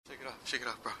Shake it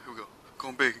off, bro. Here we go.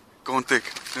 Going big, going thick.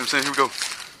 You know what I'm saying? Here we go.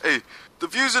 Hey, the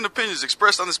views and opinions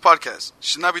expressed on this podcast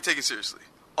should not be taken seriously.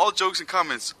 All jokes and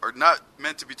comments are not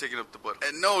meant to be taken up the butt.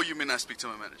 And no, you may not speak to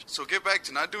my manager. So get back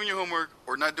to not doing your homework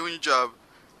or not doing your job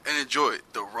and enjoy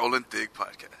the Rollin' Thick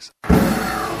podcast.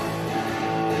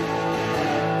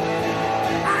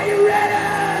 Are you ready?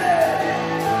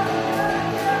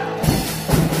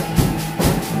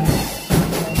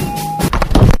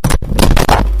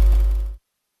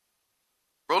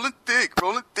 Rollin' thick,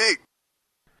 rollin' thick.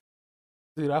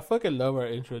 Dude, I fucking love our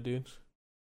intro, dude.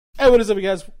 Hey, what is up, you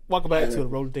guys? Welcome back to the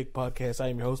Rollin' Thick podcast. I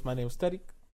am your host. My name is Steady.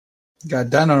 Got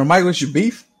down on the mic. What's your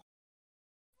beef?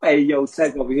 Hey, yo,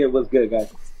 Tech over here. What's good, guys?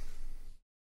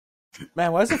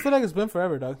 Man, why does it feel like it's been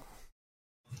forever, dog?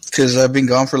 Because I've been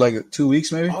gone for like 2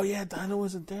 weeks, maybe. Oh, yeah, Dino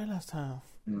wasn't there last time.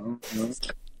 No.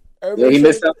 Everybody Yeah, he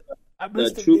missed out I the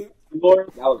missed it, True dude. Lord.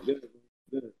 That was good.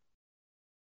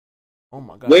 Oh,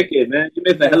 my God. Wicked, man. You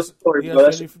missed a hell of a story, You bro.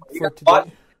 guys That's ready for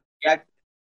today?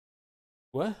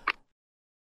 What?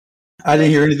 I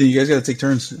didn't hear anything. You guys got to take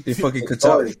turns. They fucking cuts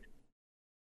out.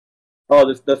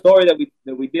 Oh, the story that we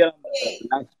did on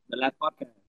the last podcast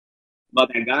about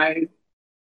that guy.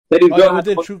 Said his Oh, girl yeah, had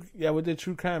we did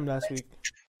True Crime last week.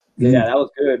 Yeah, that was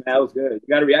good. That was good.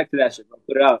 You got to react to that shit, bro.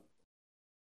 Put it out.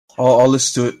 I'll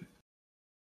listen to it.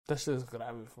 That shit is good.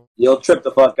 I mean, You'll trip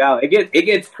the fuck out. It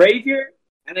gets crazier,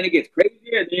 and then it gets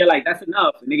crazier, and then you're like, that's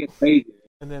enough, and it gets crazier.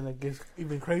 and then it gets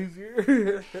even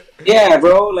crazier. Yeah,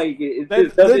 bro. Like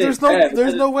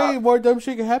There's no way more dumb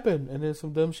shit can happen, and then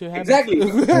some dumb shit happens. Exactly.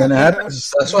 And it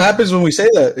happens. That's what happens when we say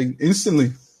that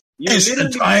instantly.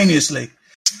 Instantaneously.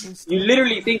 You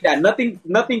literally think that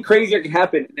nothing crazier can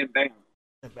happen, and then bam.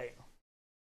 And bam.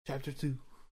 Chapter 2.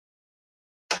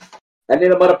 I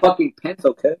need a motherfucking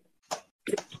pencil, kid.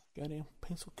 Goddamn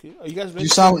pencil kid. Are you guys ready?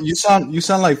 You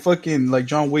sound like fucking like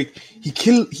John Wick. He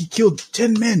killed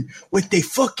 10 men with a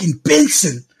fucking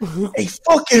Benson. A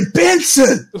fucking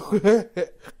Benson.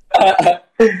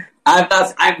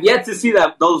 I've yet to see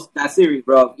that series,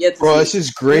 bro. This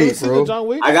is great, bro. John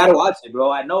Wick? I gotta watch it,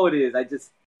 bro. I know it is.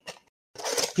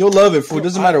 You'll love it, fool. It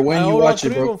doesn't matter when you watch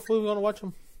it, bro. If you want to watch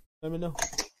them, let me know.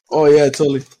 Oh yeah,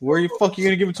 totally. Where you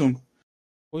gonna give it to him?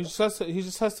 Well, he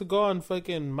just has to go on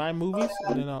fucking My Movies,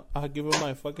 and then I'll give him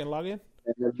my fucking login.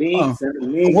 And the links.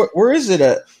 Where is it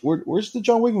at? Where's the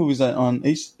John Wick movies at? On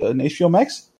HBO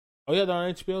Max? Oh yeah, they're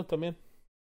on HBO también.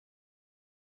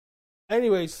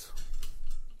 Anyways,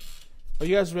 are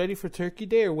you guys ready for Turkey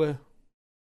Day or what?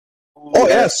 Oh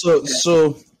yeah, so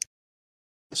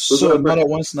not at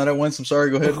once. I'm sorry.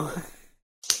 Go ahead.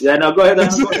 Yeah, no, go ahead.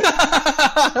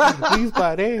 Please,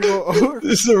 padre.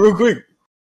 This is real quick.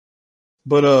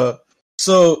 But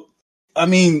so I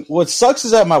mean, what sucks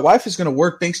is that my wife is gonna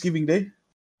work Thanksgiving Day.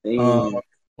 It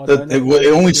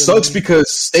only sucks because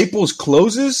Staples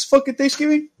closes fucking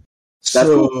Thanksgiving.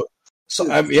 So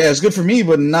it's good for me,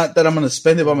 but not that I'm gonna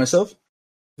spend it by myself.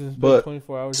 But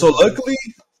 24 hours. So luckily,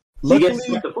 you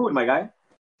get the food, my guy.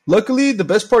 Luckily, the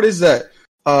best part is that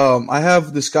I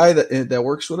have this guy that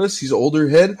works with us. He's an older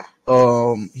head.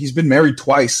 He's been married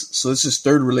twice, so this is his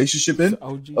third relationship in.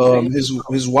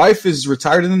 His wife is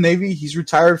retired in the Navy. He's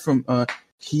retired from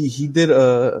he did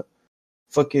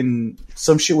fucking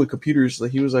some shit with computers.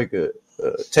 Like he was like a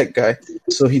tech guy,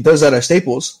 so he does that at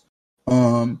Staples.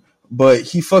 But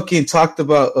he fucking talked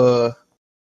about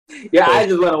I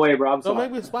just went away, bro. I'm sorry.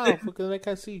 Don't make me smile because I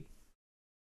can't see.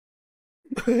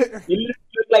 You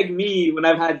look like me when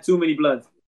I've had too many blunts.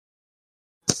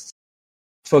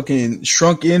 Fucking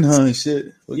shrunk in, huh?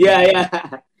 Shit. Fucking.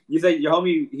 Yeah. You said your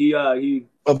homie. He.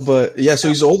 But yeah, so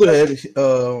he's an older head.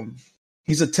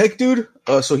 He's a tech dude.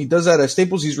 So he does that at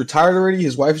Staples. He's retired already.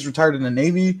 His wife is retired in the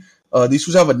Navy. These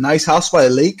fools have a nice house by a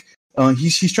lake.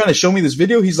 He's trying to show me this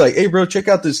video. He's like, "Hey, bro, check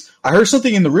out this. I heard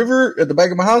something in the river at the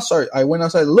back of my house. I went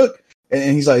outside to look,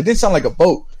 and he's like, it didn't sound like a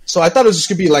boat. So I thought it was just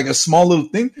gonna be like a small little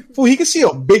thing. Fool, he can see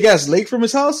a big ass lake from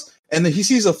his house, and then he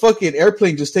sees a fucking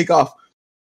airplane just take off.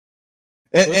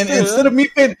 And instead of me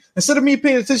paying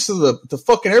attention to the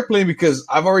fucking airplane because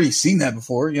I've already seen that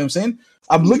before, you know what I'm saying?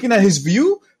 I'm looking at his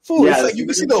view. Fool, it's like you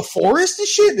can see the forest and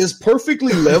shit. It's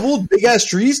perfectly leveled, big ass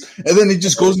trees, and then it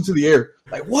just goes into the air.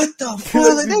 Like, what the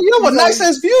fuck? Like, you have a nice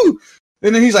ass view.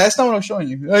 And then he's like, that's not what I'm showing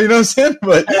you. You know what I'm saying?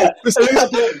 But I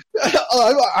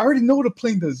already know what a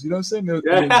plane does. You know what I'm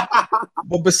saying?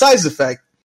 But besides the fact,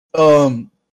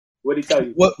 what did he tell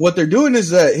you? What they're doing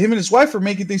is that him and his wife are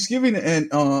making Thanksgiving, and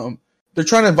they're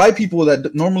trying to invite people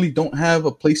that normally don't have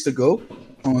a place to go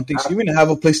on Thanksgiving to have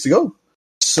a place to go.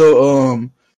 So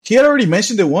he had already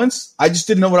mentioned it once. I just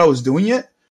didn't know what I was doing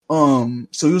yet. So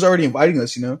he was already inviting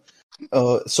us, you know.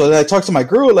 So then I talked to my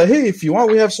girl, like, hey, if you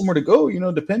want, we have somewhere to go,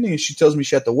 depending. And she tells me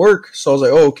she had to work. So I was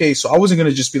like, oh, okay. So I wasn't going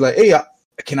to just be like, hey,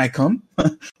 can I come?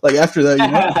 Like after that,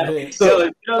 So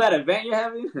you know that event you're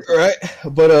having? Right.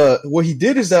 But what he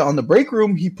did is that on the break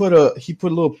room, he put a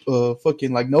little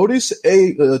fucking like notice.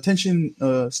 Hey, attention,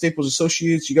 Staples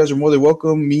Associates, you guys are more than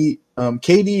welcome. Me,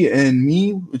 Katie and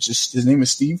me, which is his name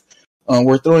is Steve.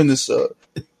 We're throwing this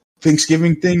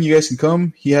Thanksgiving thing. You guys can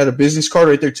come. He had a business card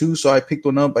right there too, so I picked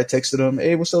one up. I texted him,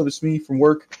 "Hey, what's up? It's me from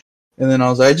work." And then I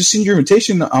was like, "I just seen your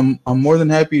invitation. I'm more than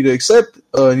happy to accept."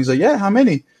 And he's like, "Yeah, how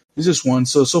many?" It's just one.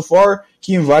 So far,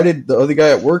 he invited the other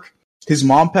guy at work. His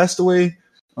mom passed away,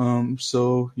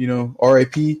 so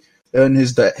R.I.P. And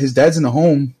his dad's in the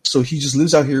home, so he just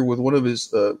lives out here with one of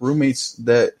his roommates.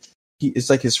 It's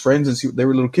like his friends, and they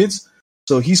were little kids.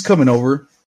 So he's coming over.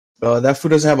 That fool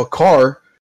doesn't have a car.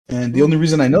 And the only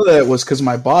reason I know that was because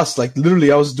my boss, like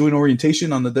literally, I was doing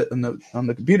orientation on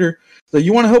the computer. Like,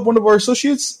 you want to help one of our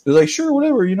associates? They're like, sure,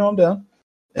 whatever, I'm down.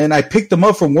 And I picked him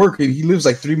up from work, and he lives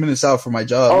like 3 minutes out from my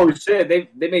job. Oh shit! They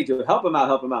made you help him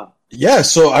out. Yeah,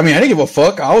 so I mean, I didn't give a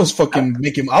fuck. I was fucking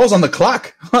I was on the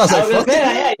clock. I was like, fuck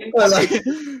it. I was like,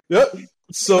 yep.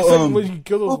 So when you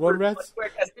kill those one rats,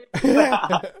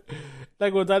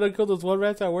 like when Dino killed those one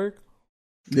rats at work.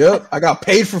 Yep, I got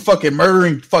paid for fucking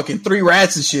murdering fucking 3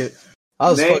 rats and shit.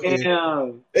 I was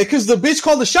fucking because the bitch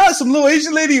called the shot. Some little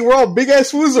Asian lady, we're all big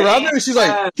ass fools around there. And she's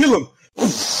like, kill him.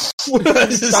 Say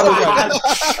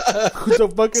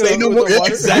no more. Yeah,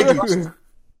 exactly.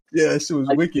 Yeah, she was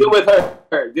wicked.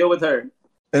 Deal with her.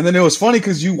 And then it was funny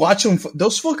because you watch them;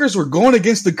 those fuckers were going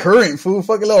against the current, fool,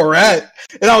 fucking little rat.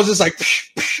 And I was just like,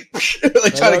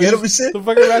 like trying to get him and shit. The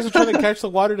fucking rats were trying to catch the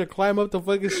water to climb up the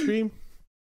fucking stream.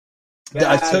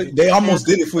 I tell you, they almost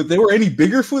did it. If they were any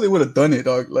bigger, fool, they would have done it,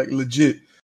 dog. Like legit.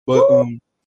 But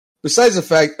besides the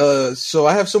fact, so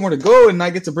I have somewhere to go, and I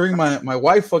get to bring my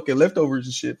wife fucking leftovers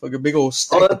and shit, like a big old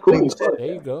stack. Oh, that's cool.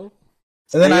 There you go.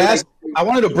 And then I asked, I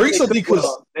wanted to bring something because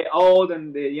they old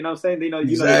and you know what I'm saying. They know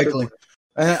exactly.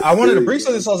 And I wanted to bring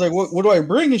something, so I was like, "What do I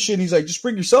bring?" And shit. And he's like, "Just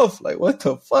bring yourself." Like, what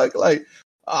the fuck? Like,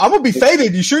 I'm gonna be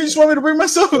faded. You sure you just want me to bring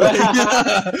myself?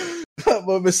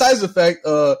 But besides the fact,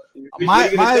 my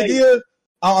idea,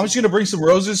 I'm just gonna bring some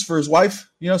roses for his wife.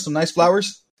 Some nice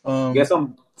flowers. Get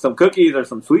some cookies or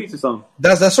some sweets or something.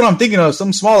 That's what I'm thinking of.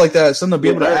 Something small like that. Something to be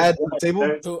able to add to the table.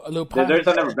 A little pie. Desserts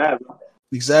are never bad, bro.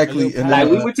 Exactly. And like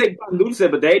we would take pan dulce,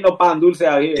 but there ain't no pan dulce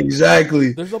out here.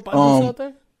 Exactly. There's no pan dulce out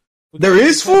there? There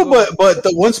is food, but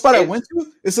the one spot I went to,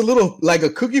 it's a little like a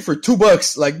cookie for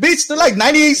 $2. Like, bitch, they're like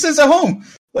 98 cents at home.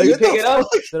 Like, you pick it up.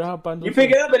 You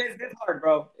pick it up, and it's this hard,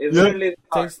 bro. It's literally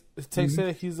hard. Tex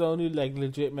said he's the only like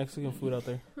legit Mexican food out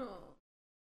there.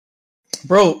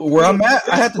 Bro, where I'm at,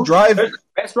 I had to drive. There's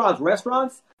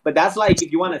restaurants, but that's like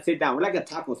if you want to sit down. We're like a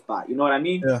taco spot. You know what I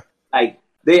mean? Yeah. Like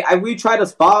we tried a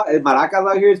spot at Maracas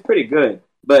out here. It's pretty good.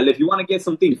 But if you want to get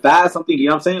something fast, something you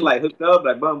know what I'm saying, like hooked up,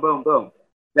 like boom, boom, boom.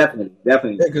 Definitely.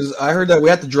 Yeah, because I heard that we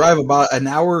have to drive about an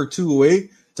hour or two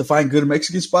away to find good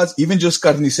Mexican spots, even just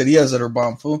carnicerias that are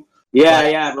bomb, fool.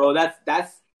 Yeah, bro.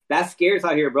 That's scarce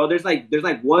out here, bro. There's like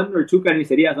 1 or 2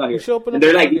 carnicerias out here, and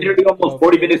they're like literally almost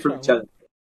 40 minutes from each other.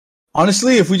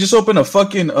 Honestly, if we just open a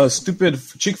fucking stupid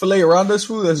Chick-fil-A around us,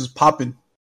 fool, this is popping.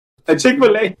 A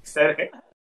Chick-fil-A.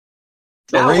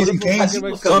 Raising Cane's,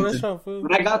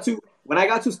 something. When I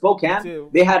got to Spokane,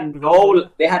 they had no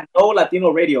Latino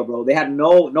radio, bro. They had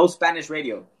no Spanish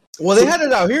radio. Well, they had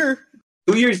it out here.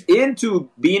 2 years into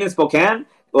being in Spokane,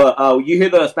 you hear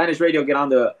the Spanish radio get on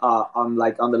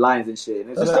the lines and shit. And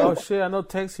it's just oh shit! I know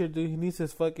Tex here, dude. He needs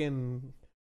his fucking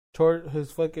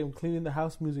cleaning the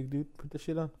house music, dude. Put the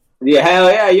shit on. Yeah,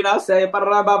 hell yeah! You know, say yeah.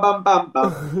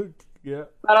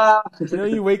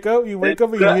 You wake up and you hear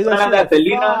that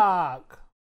shit. Fuck.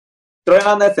 Throwing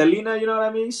on that Selena, you know what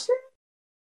I mean? Shit.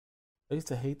 I used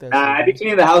to hate that. I be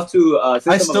cleaning the house too. I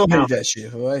still hate that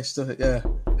shit. Yeah.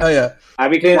 Hell yeah. I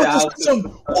be cleaning the house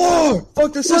too. Oh,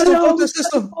 fuck the system. Fuck the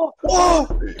system. Oh,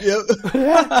 yep.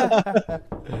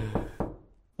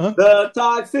 Huh? The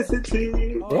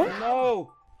toxicity. Oh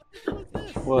no.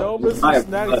 Well, no, Mr.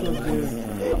 Snacks was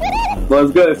good.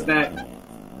 Was good, snack.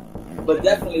 But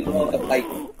definitely, bro, like.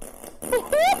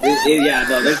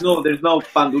 There's no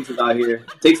pan dulces out here.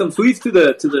 Take some sweets to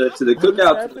the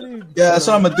cookout. Yeah, that's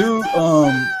what I'm gonna do.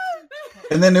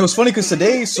 And then it was funny because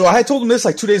today, so I had told him this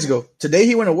like 2 days ago. Today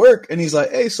he went to work and he's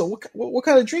like, "Hey, so what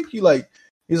kind of drink you like?"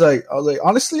 He's like, "I was like,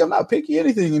 honestly, I'm not picky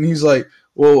anything." And he's like,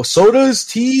 "Well, sodas,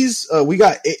 teas, we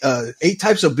got 8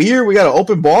 types of beer. We got an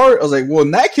open bar." I was like, "Well,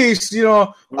 in that case,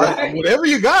 right. Whatever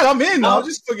you got, I'm in. I'll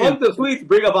just fucking the sweets,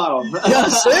 bring a bottle." Yeah, I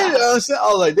said, I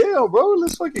was like, "Damn, bro,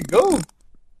 let's fucking go."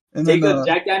 And Take then, a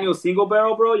Jack Daniel's single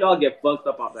barrel, bro. Y'all get fucked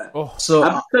up on that. Oh, so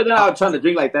I'm sure they're not trying to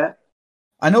drink like that.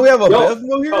 I know we have a Yo,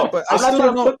 Bevmo here, but I I'm not still trying don't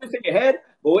to know. put this in your head,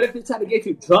 but what if they try to get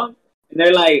you drunk and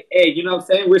they're like, hey, you know what I'm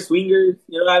saying? We're swingers.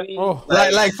 You know what I mean? Oh.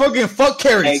 Like fucking fuck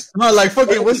carrots. No, like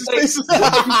fucking what's his face?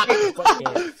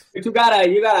 But you gotta,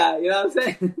 you know what I'm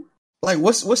saying? Like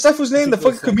what's that fool's name? The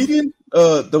fucking comedian?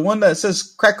 The one that says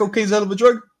crack cocaine's a hell of a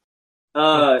drug?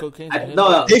 Cocaine's a hell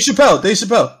of a Dave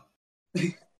Chappelle.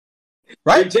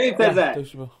 Right? James says that.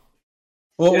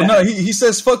 Well, Yeah. no, he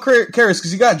says fuck carrots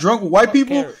because he got drunk with white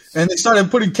people carrots. and they started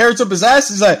putting carrots up his ass.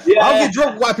 He's like, Yeah, I don't yeah. get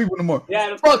drunk with white people no more.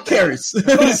 Yeah, Fuck carrots.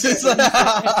 It's just like,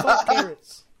 Fuck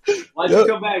carrots. Why'd you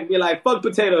come back and be like, fuck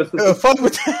potatoes? fuck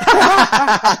with You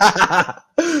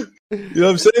know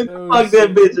what I'm saying? Fuck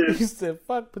them bitches. He said,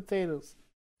 "Fuck potatoes."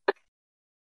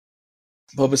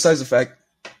 But besides the fact,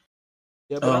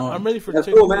 Yeah, but I'm ready for. That's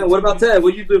chicken. cool, man. What about Ted?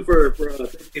 What you do for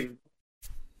Thanksgiving?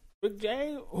 Big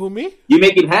J? Who me? You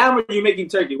making ham or you making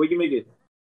turkey? What you making?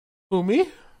 Who me?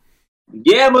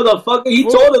 Yeah, motherfucker. He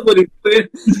Who? told us what he's doing.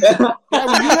 Yeah,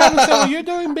 well, you haven't said what you're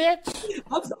doing, bitch.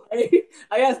 I'm sorry.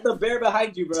 I asked the bear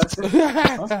behind you, bro.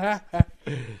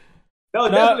 No,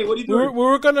 definitely. What are you doing? We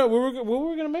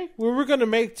were gonna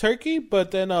make turkey,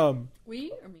 but then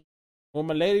We or me? well,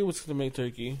 my lady was gonna make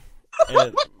turkey,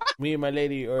 and me and my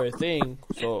lady are a thing.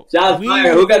 So Shots we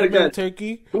fired. Who were got gonna the gun? make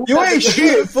turkey. you ain't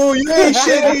shit, fool. You ain't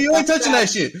shit. You ain't touching that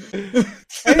shit.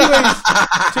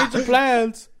 Anyways, change of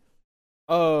plans.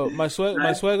 My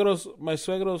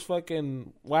suegro's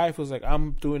fucking wife was like,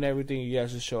 I'm doing everything. You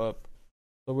guys just show up.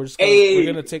 So we're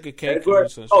gonna take a cake.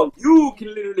 Oh, you can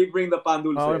literally bring the pan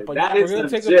dulce. That is some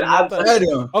shit.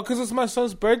 Because it's my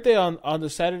son's birthday on the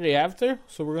Saturday after,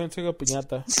 so we're gonna take a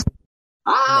piñata.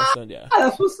 Ah, My son, yeah.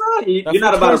 that's what's up. You're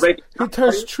not about to break it. He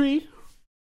turns tree. He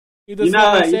You're doesn't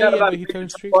not say it, about but to he break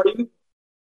turns it tree. for you?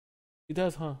 He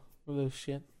does, huh? A little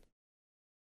shit.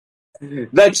 The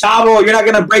chavo. You're not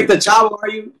gonna break the chavo, are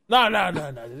you? No.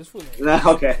 This fool. No,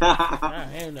 okay. Nah,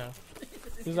 hell no.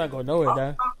 He's not going nowhere,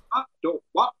 dad.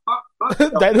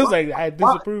 That was like, I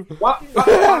disapprove.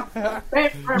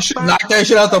 You should knock that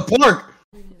shit out the park.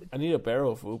 I need a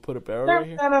barrel, fool. Put a barrel right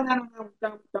here.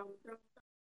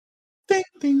 Ding,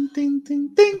 ding, ding, ding,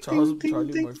 ding, Charles- ding,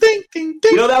 Charlie ding, Murphy. ding, ding, You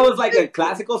ding. know that was like a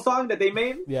classical song that they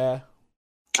made? Yeah.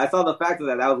 I saw the fact of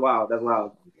that. That was wild. That's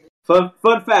wild. Fun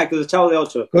fact, because it's Chavo de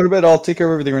Ocho. Go to bed. I'll take care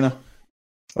of everything right now.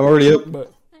 I'm already up.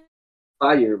 But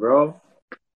Fire, bro.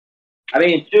 I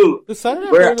mean, shoot. the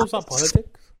Saturday Where- afternoon was not politics.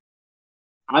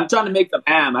 I'm trying to make some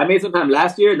ham. I made some ham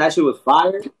last year, and that shit was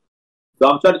fire. So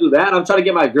I'm trying to do that. I'm trying to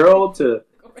get my girl to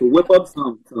whip up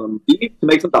some beef to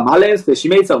make some tamales, because she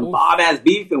made some bomb-ass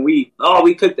beef, and we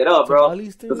cooked it up, bro.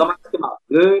 Tamales, dude? So some came out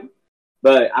good,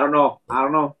 but I don't know.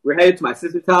 We're headed to my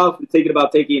sister's house. We're thinking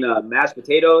about taking mashed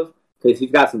potatoes, because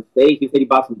he's got some steak. He said he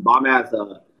bought some bomb-ass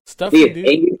Stuffing, dude.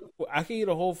 steak. I can eat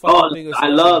a whole fucking thing of I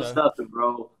stuffing. love dog. stuffing,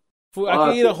 bro. Fool, I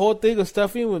can eat a whole thing of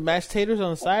stuffing with mashed taters on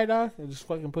the side, dog, and just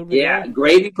fucking put them Yeah, in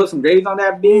gravy. Put some gravy on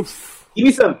that bitch.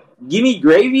 Give me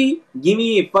gravy. Give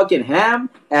me fucking ham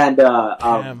and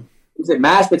Ham. is it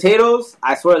mashed potatoes?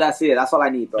 I swear that's it. That's all I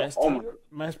need, bro.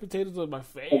 Mashed potatoes are my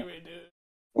favorite, dude.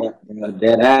 Yeah,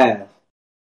 dead ass.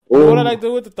 You know what I like to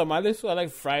do with the tamales? I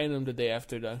like frying them the day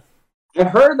after, dog. I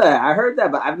heard that,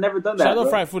 but I've never done that. Shallow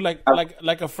bro. fry food,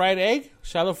 like a fried egg.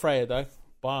 Shallow fry it, dog.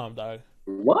 Bomb, dog.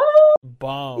 What?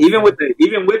 Bomb. Even with the no,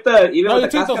 you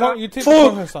take the cascara? whole, you take the Fool,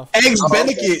 corners off. Eggs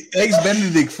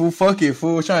Benedict, fool. Fuck it,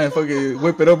 fool. Trying to fucking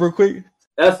whip it up real quick.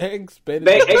 That's Eggs, egg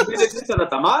Benedict. Benedict on a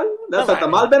tamal. That's a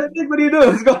tamal Benedict. What are you doing?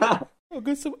 What's going on? Oh,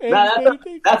 get some eggs, Nah,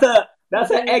 Benedict. that's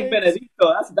an egg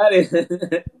Benedicto. That is.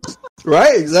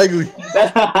 Right? Exactly.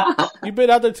 You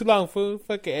been out there too long, fool.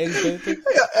 Fucking eggs, Benedict.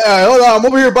 Hold on. I'm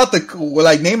over here about to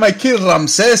name my kid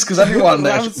Ramses because I didn't want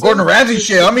that Ramses. Gordon Ramsay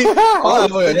shit. I mean,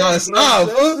 no, it's not,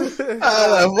 fool.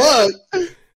 Fuck.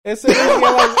 Ese se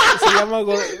llama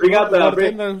Bring out the-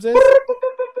 Gordon Ramses.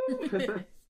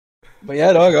 But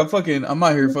yeah, dog, I'm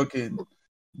out here fucking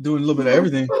doing a little bit of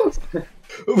everything.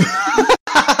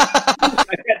 I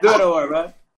can't do it no more,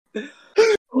 bro.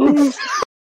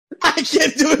 I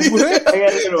can't do it either. I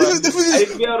can't do it no more. I need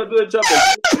to be able to do a trumpet.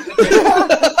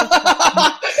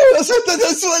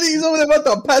 That's funny. He's over there about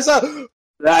to pass out.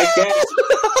 I can't.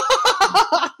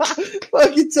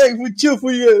 Fucking take for chill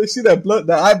for you. See that blood,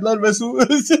 the eye blood vessel.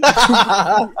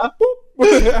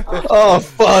 Oh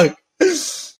fuck.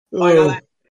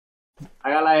 I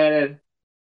got lightheaded.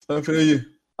 I feel you.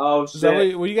 Oh Is that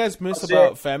shit. what you guys miss shit.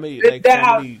 about family, Sit like down.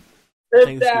 family Sit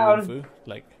Thanksgiving down. food?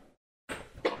 Like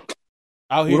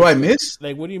out here, What do I miss?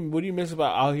 like what do you miss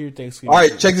about out here Thanksgiving? All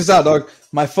right, check this out, dog.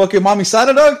 My fucking mommy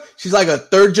Sana, dog. She's like a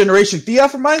third generation tia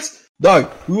for mine.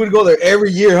 Dog, we would go there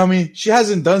every year, homie. She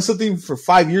hasn't done something for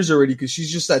 5 years already because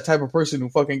she's just that type of person who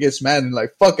fucking gets mad and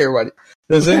like, fuck everybody.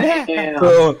 You know what I'm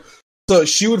saying? So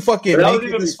she would fucking But that make was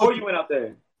even before you went out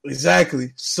there.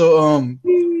 Exactly. So,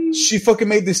 she fucking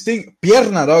made this thing,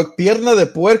 pierna, dog. Pierna de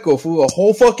puerco, fool. A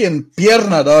whole fucking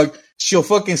pierna, dog. She'll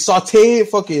fucking saute it,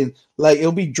 fucking, like,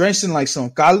 it'll be drenched in, like,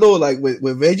 some caldo, like, with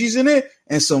veggies in it,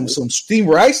 and some steamed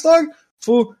rice, dog.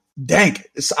 Fool, dank.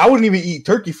 I wouldn't even eat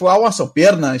turkey, fool. I want some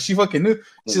pierna. And she fucking knew.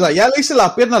 She's like, ya le hice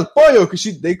la pierna al pollo,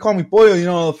 because they call me pollo, you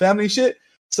know, family shit.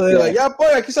 So they're like, ya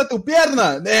pollo, aquí está tu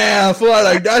pierna. Damn, fool.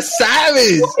 Like, that's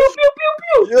savage.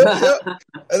 Yep.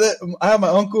 And then I have my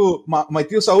uncle, my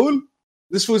tío Saúl.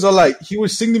 This was all like, he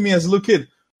was singing to me as a little kid.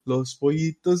 Los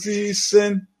pollitos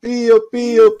dicen pío,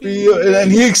 pío, pío. And then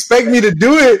he expect me to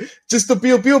do it, just the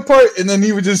pío, pío part. And then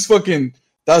he would just fucking,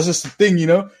 that was just a thing, you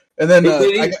know? And then,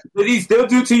 did he still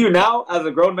do to you now as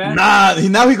a grown man? Nah,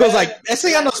 now he goes like,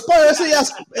 ese ya no es pollo, ese ya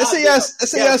es,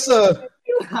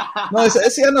 no,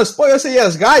 ese ya no es pollo, ese ya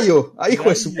es gallo. Ay, hijo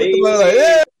de su puta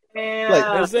madre.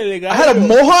 Like, I had a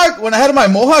mohawk. When I had my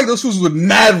mohawk, those fools would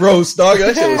mad roast, dog.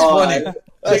 That shit was funny.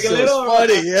 That shit was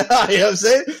funny. Yeah, you know what I'm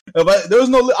saying? But there was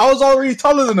no. I was already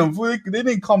taller than them. They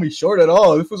didn't call me short at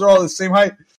all. These fools are all the same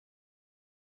height.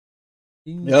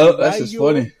 Yep, that's just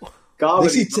funny.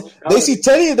 They see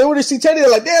Teddy. They would have seen Teddy. They're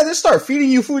like, damn, they start feeding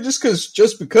you food just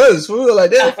because. Food. They're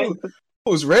like, damn, food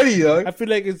was ready, dog. I feel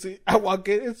like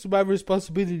it's my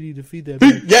responsibility to feed them.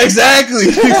 Yeah, exactly.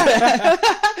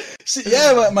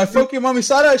 Yeah, my fucking mommy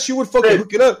saw that. She would fucking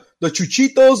hook it up. The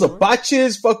chuchitos, the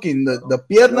baches, fucking the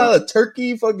pierna, the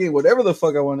turkey, fucking whatever the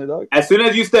fuck I wanted, dog. As soon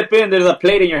as you step in, there's a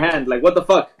plate in your hand. Like, what the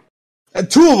fuck? And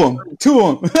two of them.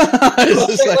 It's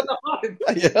just what the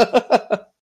fuck? Yeah.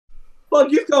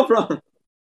 Fuck you come from?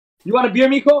 You want a beer,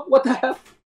 Miko? What the hell?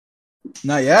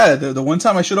 Nah, yeah. The one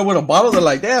time I showed up with a bottle, they're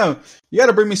like, damn, you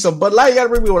gotta bring me some Bud Light. You gotta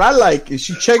bring me what I like. And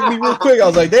she checked me real quick. I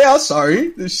was like, damn, I'm sorry.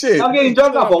 This shit. I'm getting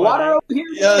drunk off of water over here.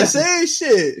 Yeah, same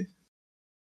shit.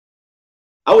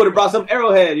 I would have brought some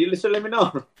Arrowhead. You should let me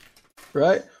know.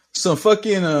 Right? Some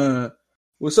fucking,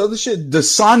 what's other shit?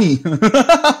 Dasani.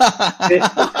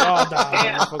 That's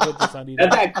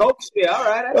that Coke shit. All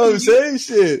right. I'm saying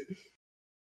shit.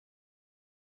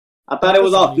 I thought it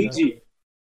was all Fiji.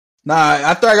 Nah,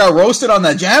 after I got roasted on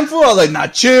that jam food, I was like, nah,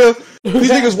 chill.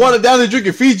 These niggas watered down and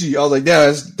drinking Fiji. I was like,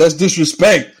 yeah, that's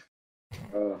disrespect.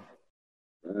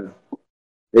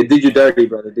 They did you dirty,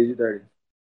 brother. They did you dirty.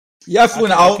 Yeah,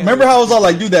 I remember how I was all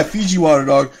like, dude, that Fiji water,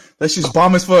 dog. That's just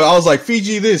bomb as fuck. I was like,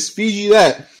 Fiji this, Fiji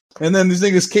that. And then these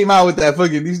niggas came out with that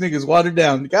fucking, these niggas watered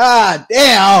down. God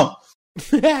damn.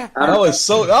 That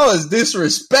was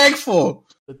disrespectful.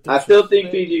 I still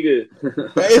think Fiji good.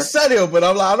 It's serio, but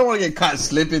I'm like, I don't want to get caught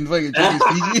slipping fucking drinking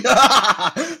Fiji.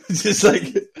 Just like,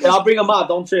 yeah, I'll bring them out.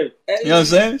 Don't trip. You know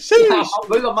what I'm saying? Yeah, I'll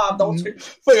bring them out. Don't trip.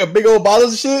 Fucking big old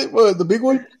bottles of shit. What, the big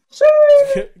one?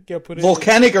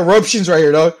 Volcanic eruptions right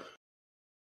here, dog.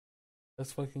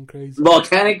 That's fucking crazy.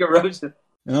 Volcanic eruption.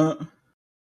 Yeah,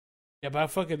 but I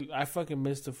fucking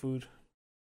missed the food.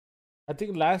 I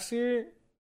think last year,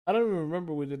 I don't even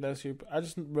remember what we did last year, but I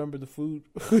just remember the food.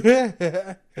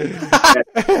 The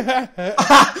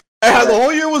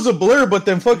whole year was a blur, but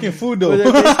then fucking food though.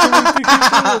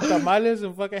 Tamales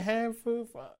and fucking ham food.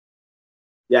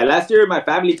 Yeah, last year my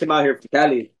family came out here from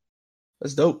Cali.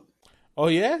 That's dope. Oh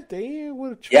yeah,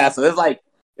 damn. Yeah, so it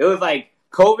was like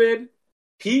COVID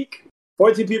peak.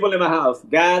 14 people in my house.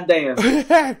 God damn.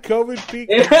 COVID peak.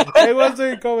 It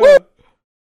wasn't COVID.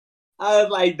 I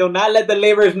was like, do not let the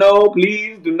neighbors know.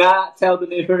 Please do not tell the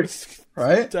neighbors.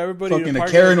 Right? So everybody fucking a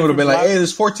Karen would have been like, hey,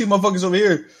 there's 14 motherfuckers over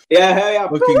here. Yeah, hell yeah.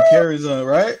 Fucking Karen's,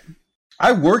 right?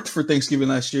 I worked for Thanksgiving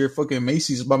last year, fucking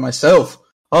Macy's by myself.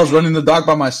 I was running the dock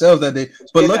by myself that day.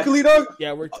 But luckily, dog. Yeah,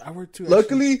 I worked too.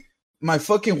 Luckily, my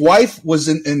fucking wife was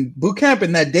in boot camp,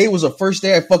 and that day was the first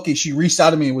day she reached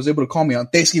out to me and was able to call me on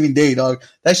Thanksgiving Day, dog.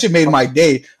 That shit made my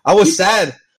day. I was sad.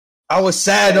 Dog. I was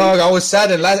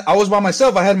sad. And I was by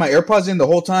myself. I had my AirPods in the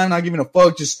whole time, not giving a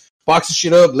fuck, just boxing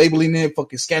shit up, labeling it,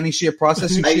 fucking scanning shit,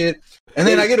 processing shit. And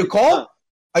then I get a call.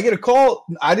 I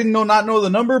didn't not know the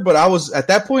number, but I was, at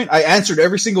that point, I answered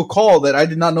every single call that I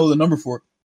did not know the number for.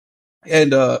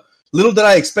 And little did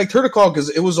I expect her to call, because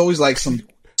it was always like some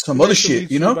other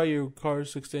shit, you know? About your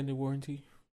car's extended warranty.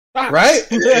 Right?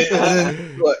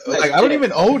 Like, I don't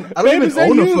even own a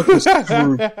fucking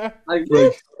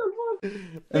Scurd.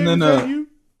 And then,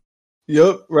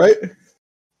 yep, right?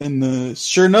 And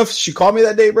sure enough, she called me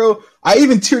that day, bro. I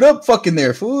even teared up fucking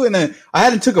there, fool. And then I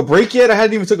hadn't took a break yet. I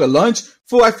hadn't even took a lunch.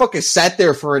 Fool, I fucking sat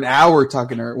there for an hour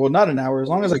talking to her. Well, not an hour, as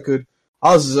long as I could.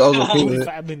 I was okay with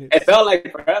it. It felt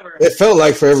like forever. It felt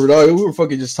like forever, dog. We were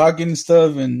fucking just talking and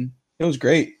stuff, and It was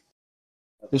great.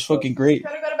 It was fucking great.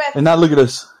 And now look at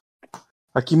us.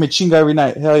 Aquí me chinga every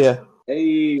night. Hell yeah.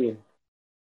 Hey.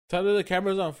 Tell her the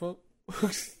camera's on,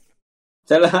 folks.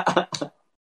 Tell her.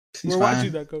 We're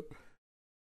watching that, go.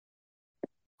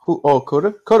 Who? Oh,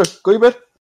 Coda? Coda, go to bed.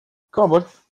 Come on, bud.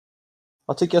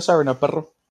 I'll take you outside right now, perro.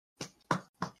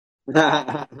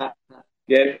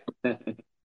 Get it?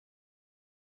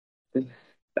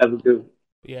 That's good.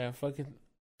 Yeah, fucking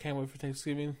can't wait for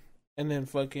Thanksgiving. And then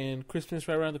fucking Christmas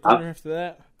right around the corner after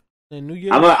that. And New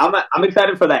Year's. I'm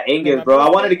excited for that Angus, bro. I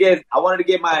wanted to get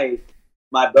my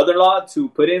brother-in-law to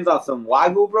put in on some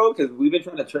Wagyu, bro, because we've been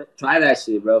trying to try that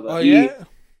shit, bro. But yeah?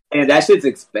 And that shit's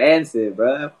expensive,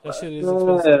 bro. That shit is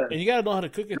expensive. And you gotta know how to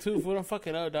cook it, too. Fool, don't fuck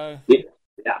it up, dog. Yeah,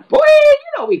 boy,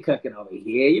 you know we cooking over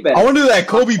here. You better. I want to do that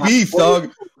Kobe beef,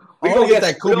 dog. We gonna get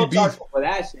that Kobe beef. For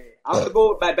that shit. I'm gonna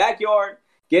go to my backyard,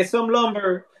 get some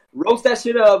lumber, roast that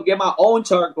shit up, get my own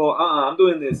charcoal. I'm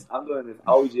doing this.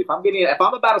 OG. If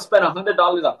I'm about to spend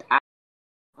 $100 a pound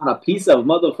on a piece of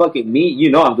motherfucking meat,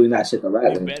 you know I'm doing that shit the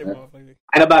right way.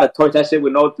 I'm about to torch that shit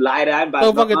with no light.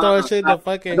 Don't fucking throw that shit in the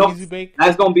fucking easy bake.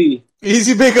 That's gonna be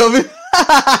easy bake oven.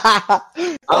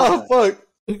 Oh fuck.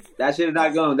 That shit is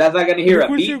not going. That's not gonna hear a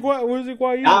beat. Where's your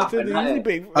guay? I'm trying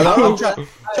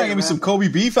to get me some Kobe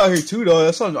beef out here too, though.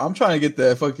 That's what I'm trying to get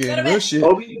that fucking real shit.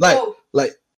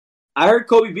 Like I heard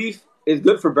Kobe beef is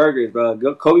good for burgers, bro.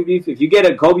 Kobe beef. If you get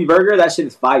a Kobe burger, that shit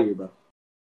is fire, bro.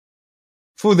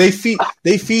 Fool, they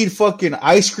feed fucking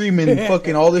ice cream and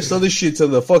fucking all this other shit to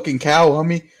the fucking cow,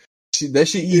 homie. That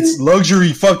shit eats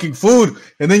luxury fucking food,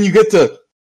 and then you get to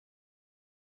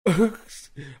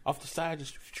off the side,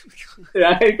 just go shoot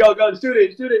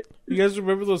it. You guys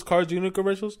remember those Carl Jr.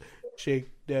 commercials? Shake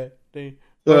that thing.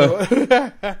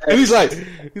 And he's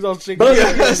all shaking.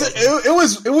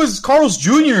 It was Carl's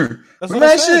Jr. That's remember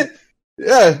that shit?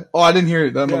 Yeah. Oh, I didn't hear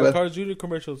it. Carl Jr.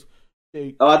 commercials.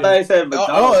 I thought you said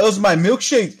McDonald's. Oh, it was my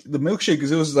milkshake. The milkshake,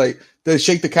 because it was like they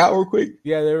shake the cow real quick.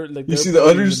 Yeah, they were like. You see the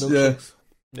udders?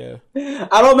 Yeah.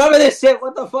 I don't remember this shit.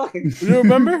 What the fuck? You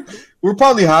remember? We're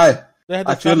probably high.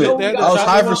 I feel it. I was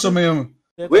high for some of them.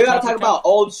 We gotta talk about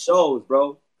old shows,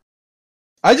 bro.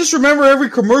 I just remember every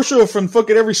commercial from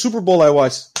fucking every Super Bowl I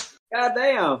watched. God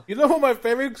damn. You know what my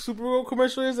favorite Super Bowl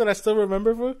commercial is that I still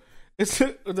remember for? It's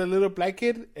the little black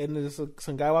kid and there's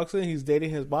some guy walks in. He's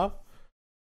dating his mom,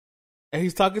 and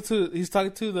he's talking to his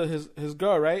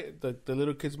girl, right? The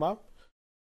little kid's mom.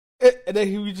 And then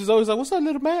he just always like, "What's up,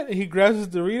 little man?" And he grabs his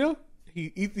Dorito.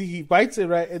 He bites it,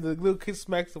 right, and the little kid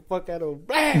smacks the fuck out of him.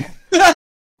 Bam!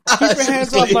 Keep your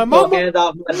hands off my mama. Hands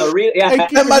off my Doritos. Yeah.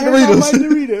 Keep your hands off my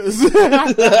Doritos.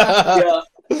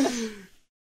 Yeah.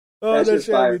 Oh, that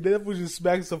shit! I mean, that fool just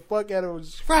smacks the fuck out of him.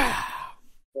 Just,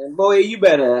 and boy, you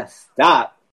better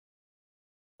stop.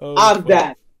 Oh, I'm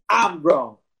that. I'm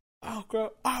grown. I'm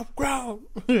grown.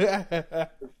 Hey,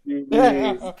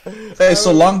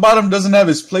 so Longbottom doesn't have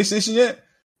his PlayStation yet?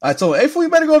 I told him, hey, fool, you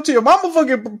better go up to your mama,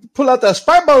 fucking pull out that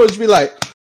Sprite bottle and be like,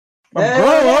 I'm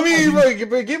grown, I mean,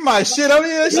 get my shit. I mean,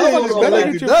 that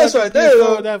shit is dust right there,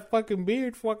 though. That fucking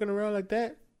beard fucking around like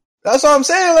that. That's what I'm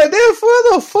saying. Like, damn, fool,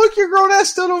 the fuck your grown ass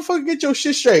still don't fucking get your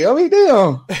shit straight. I mean,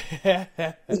 damn.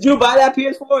 Did you buy that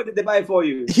PS4 or did they buy it for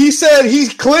you? He said he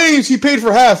claims he paid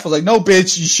for half. I was like, no,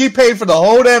 bitch, she paid for the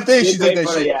whole damn thing. She took that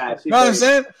shit. Yeah, you know what I'm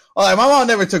saying? Like, my mom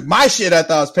never took my shit. I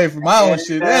thought I was paying for my own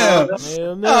shit. Damn.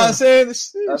 You know what I'm saying?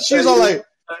 She was all like,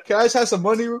 can I just have some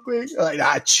money real quick? I'm like,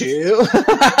 nah, chill. Right,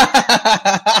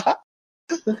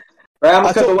 I'm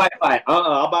gonna cut the Wi-Fi.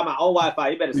 I'll buy my own Wi-Fi.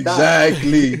 You better stop.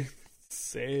 Exactly.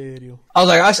 Serio. I was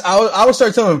like, I would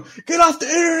start telling him, get off the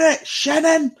internet,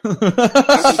 Shannon.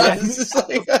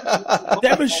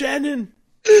 Damn it, Shannon.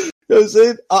 You know what I'm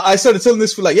saying? I started telling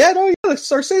this fool, like, yeah, no, you gotta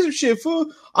start saying some shit,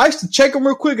 fool. I used to check him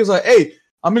real quick. It's like, hey,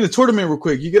 I'm in the tournament real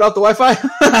quick. You get off the Wi-Fi?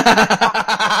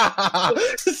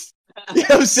 You know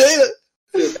what I'm saying?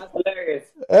 Dude, that's hilarious.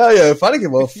 Hell yeah, if I didn't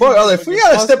give a fuck, I was like, fool, you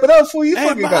gotta step it up, fool. You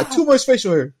fucking got too much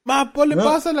facial hair. Ma, ponle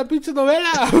pausa la pinche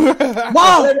novela.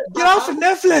 Mom, get off of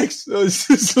Netflix.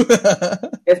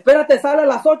 Espérate, sale a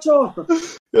las 8. You know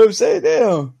what I'm saying?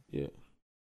 Damn. Yeah.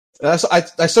 I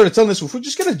started telling this fool,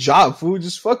 just get a job, fool.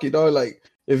 Just fuck it, dog. Like,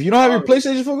 if you don't have your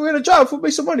PlayStation, fool, go get a job, fool.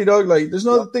 Make some money, dog. Like, there's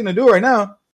no other thing to do right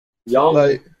now. Young.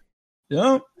 Like, you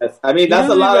know? I mean,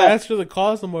 that's a lot of... Ask for the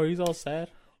cause no more. He's all sad.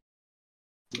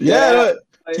 Yeah.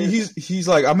 He's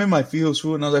like, I'm in my feels,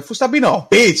 fool. And I was like, fool, stop being a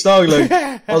bitch, dog. Like,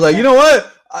 I was like, you know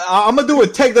what? I'm going to do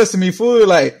what Tech does to me, fool.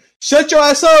 Like, shut your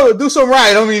ass up. Do something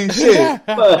right. I mean,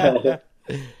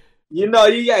 shit. You know,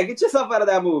 you gotta get yourself out of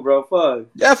that mood, bro. Fuck.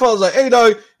 Yeah, if I was like, hey,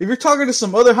 dog, if you're talking to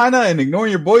some other hyena and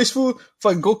ignoring your boys, fool,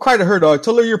 fucking go cry to her, dog.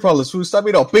 Tell her your problems, fool. Stop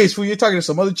being all bitch, fool. You're talking to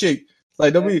some other chick.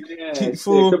 Like, don't be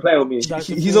fool. Play with me.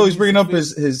 He's always bringing up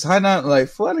his high night. Like,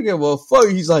 fuck again. Well, fuck.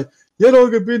 He's like, yeah,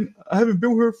 dog. I haven't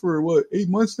been with her for what 8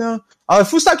 months now.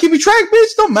 Fool, stop keeping track,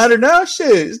 bitch. Don't matter now.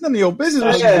 Shit, it's none of your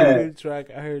business.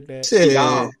 Track. I heard that. Shit.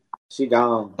 She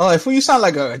gone. Oh, fool, you sound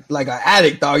like an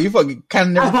addict, dog. You fucking kind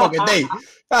of never fucking date.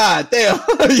 Ah, damn.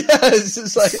 Yeah, it's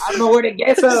just like I don't know where to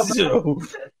get some.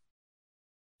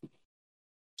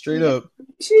 Straight up.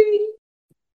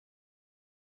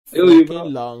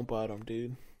 Long bottom,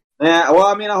 dude. Yeah, well,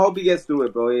 I mean, I hope he gets through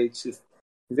it, bro. It's just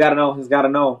he's gotta know. He's gotta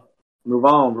know. Move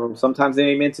on, bro. Sometimes it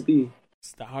ain't meant to be.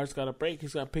 The heart's gotta break.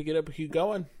 He's gotta pick it up and keep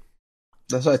going.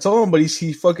 That's what I told him. But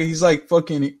he's like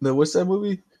fucking what's that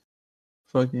movie?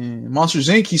 Fucking Monsters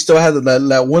Inc. He still had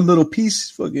that one little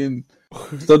piece. Fucking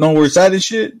still know where it's at and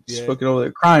shit. Just fucking over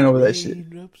there crying over that shit.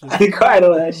 I cried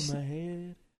over that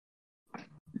shit.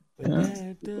 But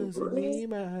that doesn't mean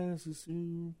my house will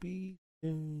soon be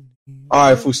done.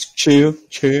 Alright, fools, chill.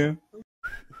 I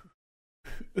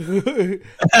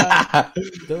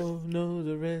don't know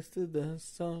the rest of the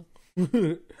song.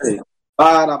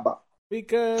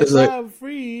 Because I'm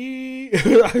free.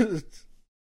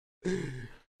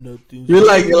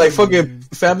 You're like fucking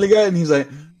Family Guy, and he's like,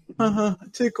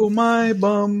 tickle my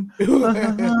bum. It's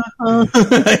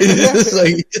just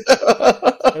like,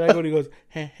 and I go, he goes,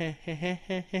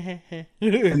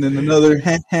 and then another,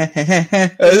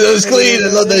 it was clean. I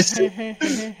love that shit.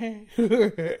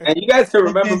 And you guys can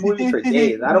remember movies for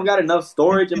days. I don't got enough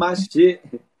storage in my shit.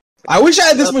 I wish I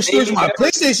had this much storage in my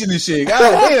PlayStation and shit.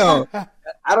 God damn.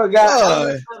 I don't got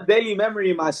enough daily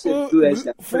memory in my shit to do that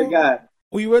shit. I swear to God.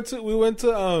 We went to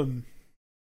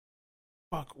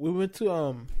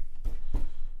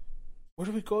where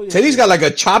did we go? Teddy's got like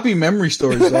a choppy memory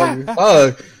storage.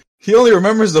 Fuck. He only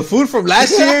remembers the food from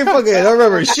last year. Fucking, I don't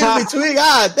remember shit between.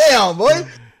 God damn, boy.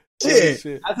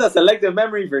 Shit. That's a selective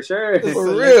memory for sure.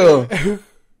 For real.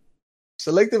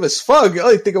 Selective as fuck. You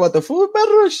only think about the food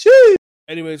better as shit.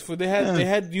 Anyways, they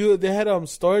had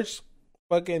storage,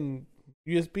 fucking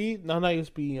USB. No, not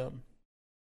USB.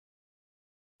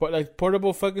 But like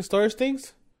portable fucking storage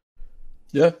things.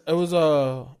 Yeah. It was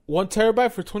 1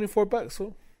 terabyte for $24.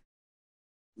 So.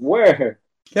 Where?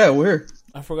 Yeah, where?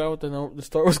 I forgot what the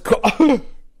store was called.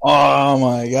 Oh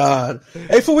my god!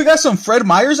 Hey, fool, we got some Fred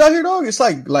Meyers out here, dog. It's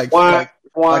like a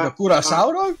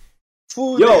curacao, dog.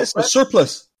 Fool, it's a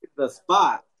surplus. It's the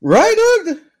spot, right,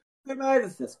 dog?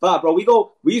 It's the spot, bro. We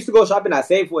used to go shopping at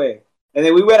Safeway, and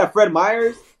then we went at Fred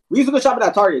Meyers. We used to go shopping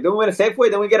at Target. Then we went to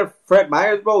Safeway. Then we get a Fred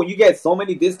Meyers, bro. When you get so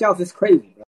many discounts, it's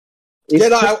crazy, bro.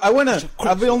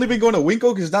 I've only been going to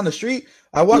Winco because it's down the street.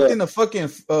 I walked in to fucking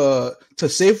to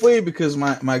Safeway because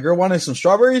my girl wanted some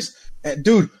strawberries. And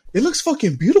dude, it looks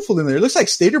fucking beautiful in there. It looks like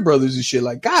Stater Brothers and shit.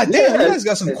 Like, god damn, you guys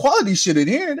got some quality shit in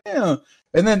here. Damn.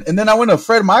 And then I went to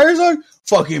Fred Meyers, dog.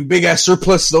 Fucking big ass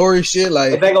surplus store and shit.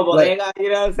 Like, you know what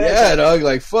I'm saying? Yeah, dog.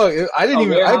 Like, fuck. I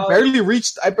barely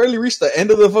reached the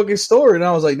end of the fucking store, and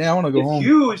I was like, nah, I want to go home. It's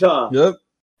huge, huh? Yep.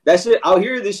 That shit out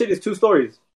here. This shit is 2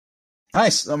 stories.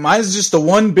 Nice. Mine's just the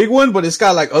one big one, but it's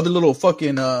got like other little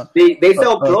fucking. They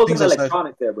sell clothes and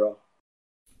electronics there, bro.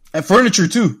 And furniture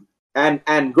too.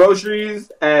 And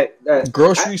groceries.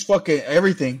 Groceries, fucking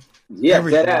everything. Yeah,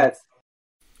 everything. That ass.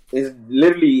 It's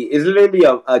literally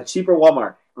a cheaper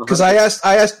Walmart. Because I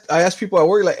asked people at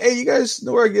work, like, hey, you guys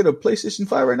know where I get a PlayStation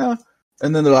 5 right now?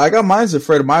 And then they're like, I got mine's at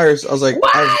Fred Meyers. I was like,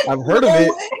 I've heard of it.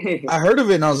 I heard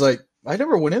of it, and I was like, I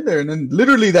never went in there. And then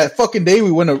literally that fucking day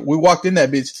we walked in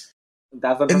that bitch.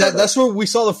 That's where we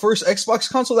saw the first Xbox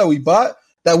console that we bought,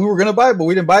 that we were gonna buy, but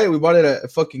we didn't buy it. We bought it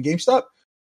at fucking GameStop.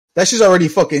 That shit's already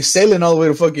fucking sailing all the way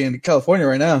to fucking California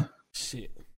right now. Shit.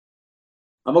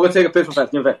 I'm gonna go take a piss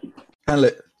fast. Give it back. Handle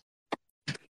it.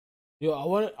 Yo,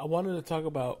 I wanted to talk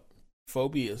about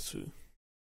phobias too.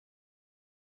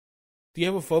 Do you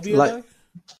have a phobia? Like,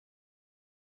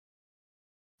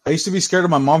 I used to be scared of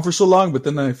my mom for so long, but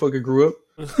then I fucking grew up.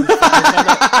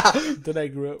 Then I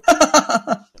grew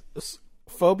up.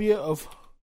 Phobia of.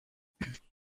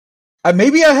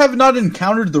 Maybe I have not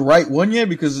encountered the right one yet,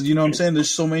 because you know what I'm saying, there's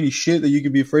so many shit that you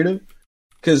could be afraid of.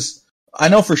 Because I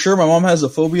know for sure my mom has a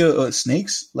phobia of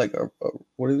snakes. Like,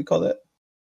 what do they call that?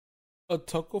 A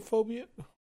tocophobia?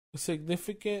 A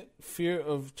significant fear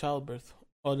of childbirth.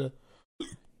 As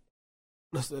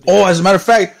a matter of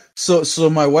fact, so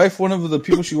my wife, one of the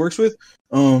people she works with,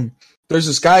 there's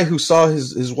this guy who saw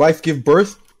his wife give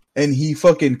birth, and he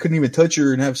fucking couldn't even touch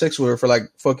her and have sex with her for like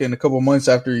fucking a couple months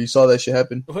after he saw that shit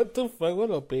happen. What the fuck?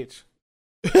 What a bitch.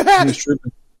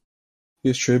 He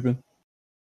was tripping.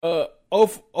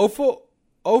 Ophidofia?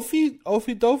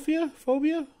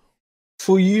 Phobia?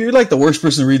 Fool, you're like the worst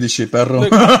person to read this shit, perro.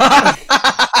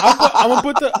 I'm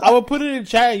gonna put it in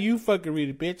chat and you fucking read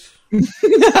it, bitch.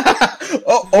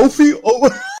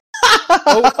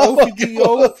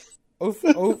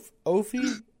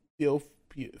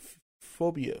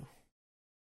 Ophidiophobia.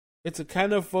 It's a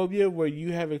kind of phobia where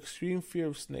you have extreme fear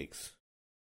of snakes.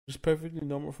 It's perfectly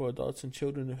normal for adults and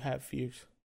children to have fears.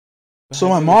 So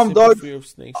my mom, dog,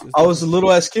 I was a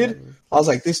little ass kid. I was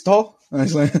like this tall,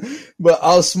 but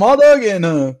I was small, dog,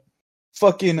 and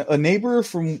fucking a neighbor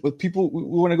with people. We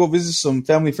want to go visit some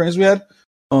family friends we had.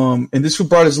 And this fool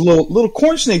brought his little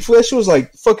corn snake. That shit was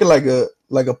like fucking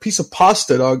like a piece of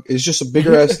pasta, dog. It's just a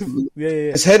bigger ass.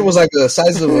 Yeah. His head was like the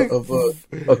size of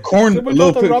a corn, a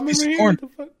little piece of corn.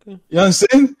 You know what I'm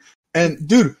saying? And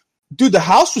dude, the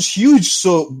house was huge.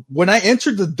 So when I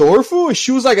entered the door, fool,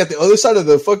 she was like at the other side of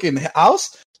the fucking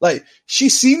house. Like she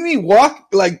seen me walk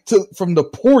like from the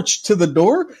porch to the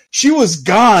door. She was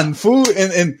gone, fool.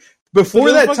 And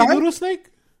before that time, little snake.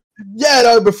 Yeah,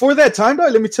 dog, before that time,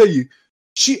 dog. Let me tell you,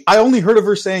 I only heard of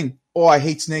her saying, "Oh, I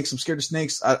hate snakes. I'm scared of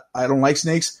snakes. I don't like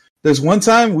snakes." There's one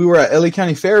time we were at LA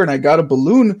County Fair and I got a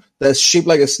balloon that's shaped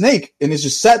like a snake and it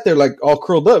just sat there like all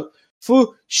curled up.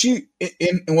 Fool,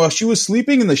 and while she was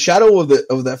sleeping in the shadow of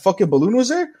that fucking balloon was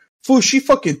there, fool, she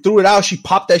fucking threw it out. She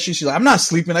popped that shit. She's like, I'm not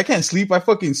sleeping. I can't sleep. I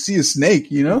fucking see a snake,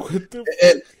 you know?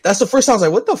 And that's the first time I was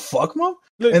like, what the fuck, mom?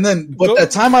 Look, and then, but that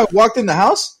time I walked in the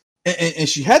house and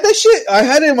she had that shit, I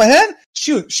had it in my hand.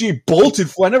 She bolted,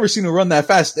 fool. I never seen her run that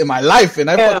fast in my life.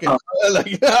 And I fucking,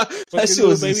 that shit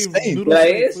was insane.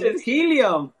 Like, it's just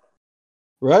helium.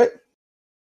 Right?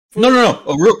 No.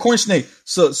 A real corn snake.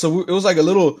 So it was like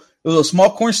it was a small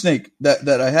corn snake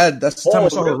that I had. That's the time I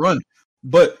saw her run.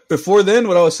 But before then,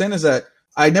 what I was saying is that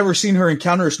I never seen her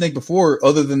encounter a snake before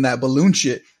other than that balloon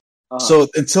shit. So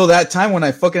until that time when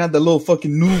I fucking had the little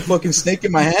fucking new fucking snake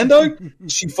in my hand, dog,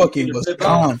 she fucking was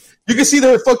gone. You can see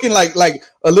her fucking like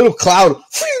a little cloud.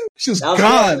 She was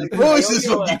gone. Oh, it's just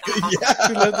fucking yeah.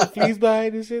 She left the fleas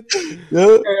behind and shit.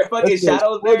 Yeah. Her fucking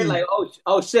shadows there, like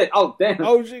oh shit, oh damn.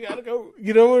 Oh shit, gotta go.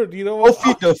 You know what?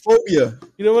 Ophidiophobia.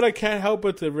 You know what? I can't help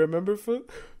but to remember, foot.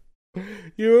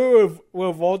 You remember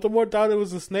when Voldemort thought it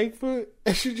was a snake, foot,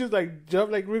 and she just like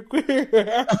jumped like real quick.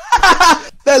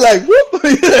 That like whoop,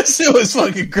 that shit was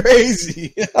fucking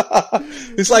crazy.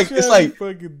 it's like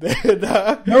fucking dead.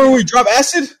 Remember when we drop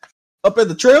acid up at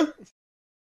the trail?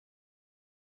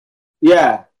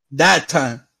 Yeah, that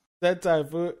time,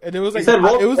 fool. And it was like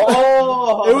it was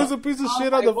a piece of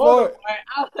shit on the floor.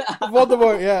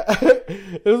 Voldemort, yeah.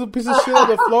 It was a piece of shit on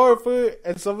the floor, fool.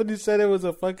 And somebody said it was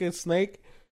a fucking snake.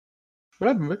 What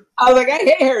happened, man? I was like, I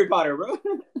hate Harry Potter, bro.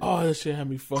 Oh, that shit had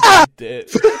me fucking dead.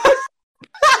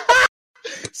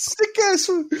 Sick ass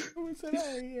fool. Who said I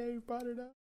hate Harry Potter now?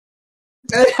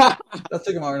 I'll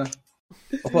take him out right now.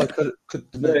 I'll probably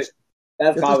cut the next.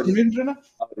 That's comedy.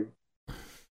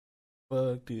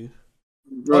 Fuck, dude.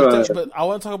 But I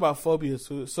want to talk about phobias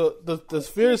too. So the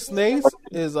fear of snakes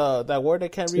is that word I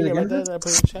can't read it right there that I put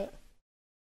in the chat.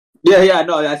 Yeah,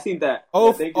 no, I seen that.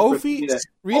 Ophidiophobia.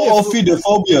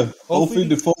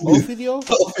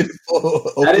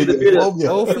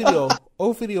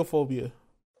 Ophidiophobia.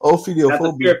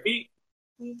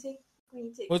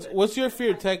 What's your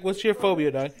fear, Tech? What's your phobia,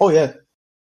 dog? Oh yeah.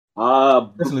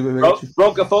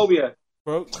 Bronchophobia.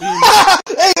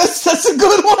 Hey, that's a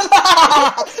good one.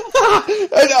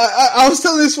 I was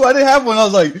telling this one, I didn't have one. I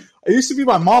was like, I used to be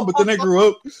my mom, but then I grew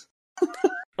up.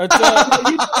 That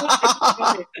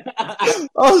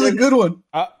was a good one.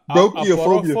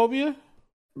 Bronchophobia?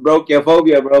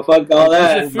 Bronchophobia, bro. Fuck all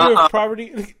that.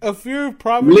 A fear of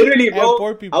poverty. Literally, bro.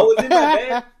 Poor people.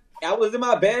 I was in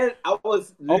my bed. I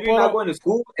was literally not going to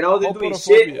school, and I wasn't doing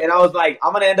shit. And I was like,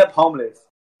 I'm gonna end up homeless.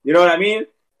 You know what I mean?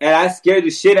 And I scared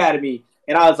the shit out of me.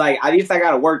 And I was like, at least I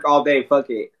gotta work all day. Fuck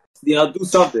it. You know, do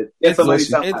something. Get somebody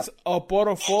something. It's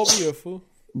aporophobia, fool.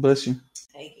 Bless you.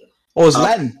 Thank you. Oh, it's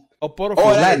Latin.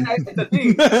 Latin. That's the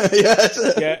thing.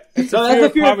 Yeah. It's that's a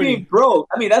fear of being broke.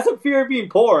 I mean, that's a fear of being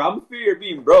poor. I'm a fear of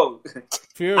being broke.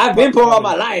 I've been poor all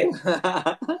my life.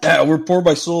 Yeah, we're poor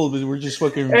by soul, but we're just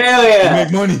fucking. Hell yeah. We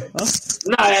make money. Huh?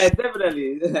 Nah, yeah,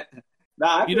 definitely.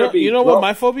 Nah, you know what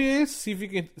my phobia is? See if you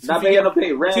can. Not being able to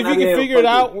pay rent. See if you can figure it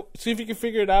out. See if you can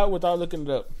figure it out without looking it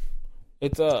up.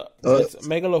 It's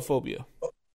megalophobia.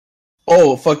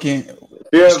 Oh, fucking!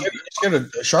 Scared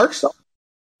of sharks?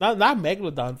 Not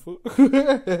megalodon, fool.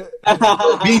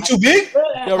 Being too big?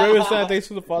 Yo, Raven said thanks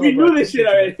for the follow. We knew this shit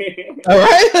already. All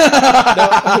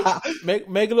right.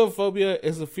 Megalophobia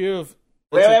is a fear of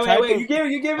Wait. You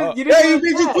didn't. Yeah, you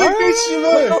did your clickbait shit,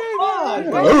 man.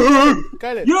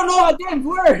 Got it. You don't know how games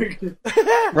work.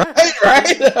 Right.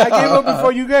 I gave up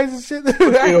before you guys and shit.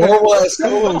 Horrible ass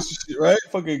shit, right?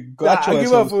 Fucking gotcha. I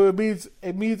give up for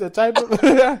it means a typo.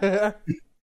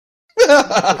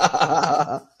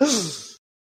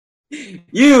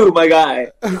 You, my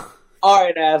guy, are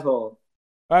an asshole.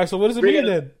 All right, so what does it mean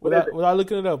then? Without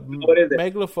looking it up, what is it?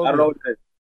 Megalophobia. I don't know what it is.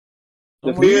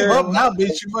 The fear up now,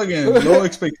 bitch. You fucking low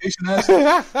expectation ass.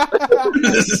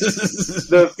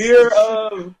 The fear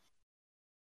of.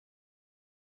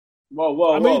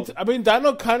 Whoa. I mean,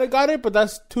 Dino kind of got it, but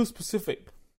that's too specific.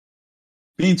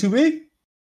 Being too big?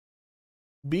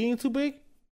 Being too big?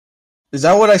 Is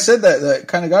that what I said? That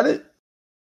kind of got it?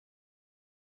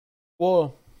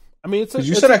 Well, I mean, it's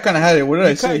you said I kind of had it. What did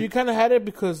I say? You kind of had it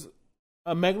because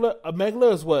a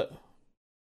megala is what?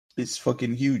 It's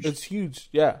fucking huge. It's huge,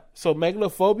 yeah. So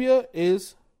megalophobia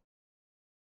is.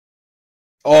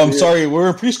 Oh, I'm sorry. We're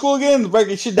in preschool again.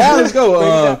 Breaking shit down. Let's go.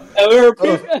 We're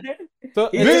preschool. So,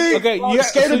 Big, okay,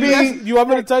 you want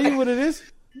me to tell you what it is?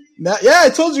 Yeah, I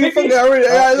told you. Fucking already.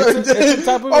 It's a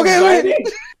type of okay, wait.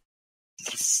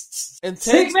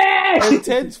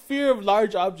 Intense fear of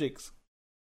large objects.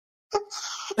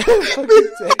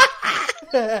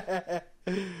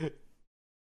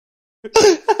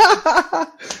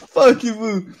 Fuck you,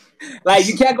 boo. Like,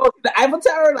 you can't go to the Eiffel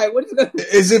Tower? Like, what is it?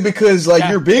 Is it because, like,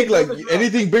 you're big? Like,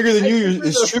 anything bigger than you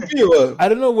is trippy or what? I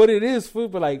don't know what it is,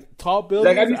 food, but, like, tall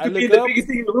buildings. Like, I used to be the biggest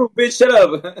thing in the room, bitch. Shut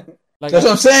up. Like, that's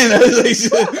what I'm saying.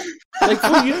 Like,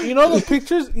 food, you know the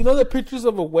pictures? You know the pictures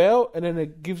of a whale, and then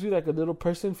it gives you, like, a little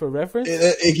person for reference?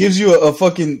 It gives you a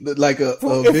fucking, like, a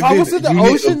if I was in the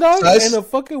ocean, dog, and a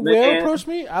fucking whale approached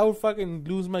me, I would fucking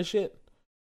lose my shit.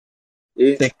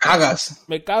 Te cagas.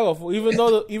 Me cago. Even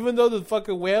though the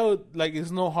fucking whale, like, is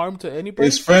no harm to anybody.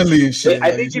 It's friendly and shit.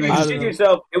 I think if you shit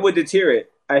yourself, it would deter it.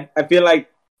 I feel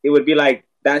like it would be like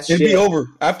that shit. It'd be over.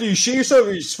 After you shit yourself,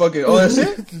 you just fucking, that's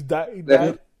it?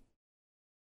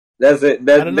 That's it.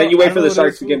 Then you wait for the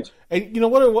sharks to get. And you know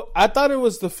what? I thought it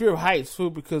was the fear of heights,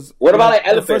 food, because. What about like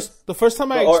elephants? The first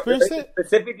time I experienced it.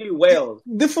 Specifically whales.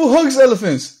 The fool hugs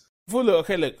elephants. Fool,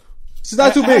 okay, look. It's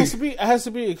not too big. It has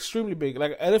to be extremely big.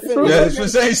 Like an elephant. Yeah, that's what I'm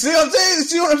saying. See what I'm saying?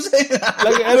 See what I'm saying?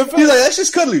 Like an elephant. He's like, that's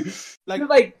just cuddly.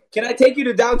 Like, can I take you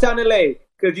to downtown LA?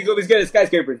 Because you go be scared of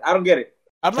skyscrapers. I don't get it.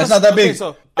 That's not that big.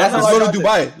 So let's go to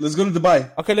Dubai. Let's go to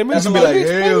Dubai. Okay, let me explain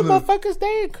motherfuckers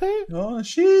day, kid. Oh,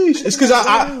 sheesh. It's because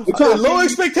I low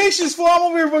expectations for I'm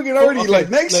over here fucking already. Like,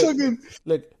 next fucking.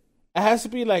 Look, it has to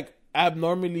be like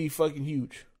abnormally fucking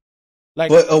huge. Like,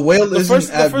 but a whale the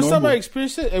first time I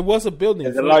experienced it, it was a building.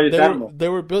 It's the largest animal. There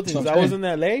were buildings. I was in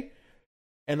LA,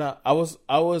 and I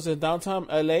was in downtown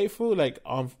LA, food, like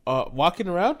walking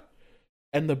around,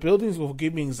 and the buildings will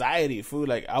give me anxiety, food.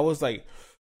 Like I was like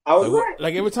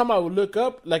every time I would look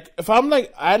up, like if I'm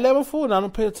like eye level, food, and I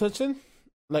don't pay attention,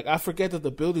 like I forget that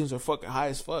the buildings are fucking high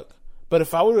as fuck. But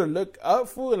if I were to look up,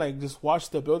 food, and like just watch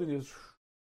the buildings,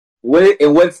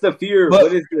 what's the fear?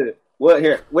 What is it? What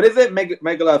is it?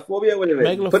 Megalophobia? What is it?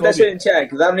 Megalophobia. Put that shit in chat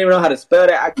because I don't even know how to spell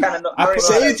that. I kind of know. I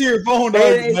say it to your phone, dog.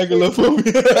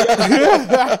 Megalophobia.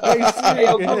 Hey,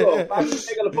 yo, Google, find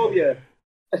megalophobia.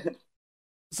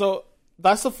 So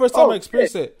that's the first time I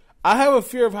experienced it. I have a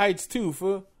fear of heights too,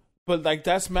 fool. But like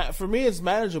that's for me, it's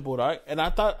manageable, right? And I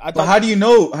thought. But how do you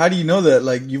know? How do you know that?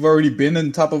 Like you've already been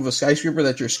on top of a skyscraper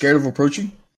that you're scared of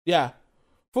approaching? Yeah.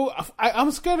 Fool,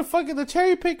 I'm scared of fucking the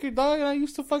cherry picker, dog, and I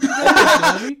used to fucking get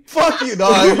that shit, fuck you,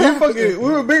 dog. We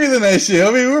were bigger than that shit.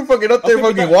 I mean, we were fucking up there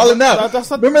fucking walling out.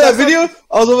 Remember that video?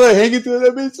 I was over there hanging through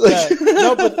that bitch? Like, yeah.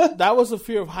 No, but that was a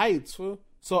fear of heights, fool.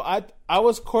 So I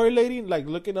was correlating, like,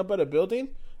 looking up at a building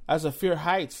as a fear of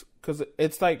heights, because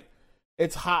it's like,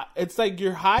 it's hot. It's like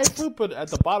you're high, fool, but at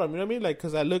the bottom, you know what I mean? Like,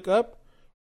 because I look up,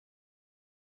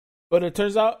 but it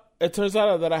turns out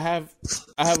that I have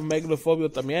a megalophobia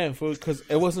también, because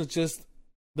it wasn't just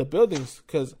the buildings,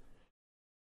 because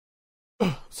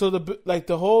so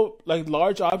the whole like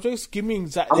large objects give me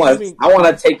anxiety. I want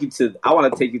to take you to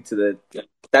the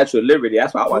Statue of Liberty.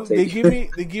 That's what I want to take you.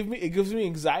 It gives me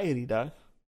anxiety, dog.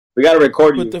 We gotta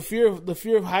record you. But the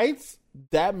fear of heights,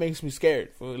 that makes me scared.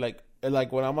 For like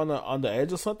when I'm on the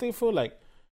edge of something, for like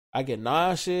I get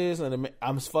nauseous and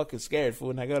I'm fucking scared.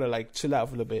 For and I gotta like chill out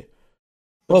for a little bit.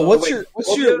 Well, what's your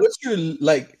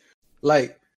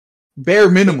like bare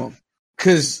minimum?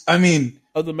 Because I mean,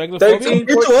 of the megalophobia,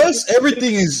 to us,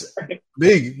 everything is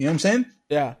big. You know what I'm saying?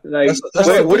 Yeah. Like, that's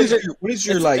what is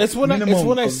your like? It's when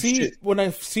minimum I see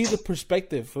the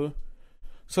perspective. Fool.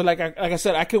 So like I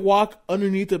said, I could walk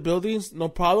underneath the buildings, no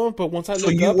problem. But once I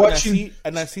look up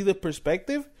and I see the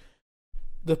perspective,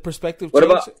 the perspective What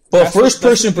change. about- But first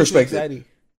person what gives me perspective. anxiety.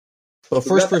 But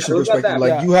first person Who got perspective, that? like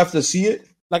Yeah. you have to see it.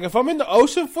 Like if I'm in the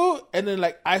ocean, fool, and then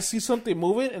like I see something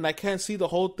moving and I can't see the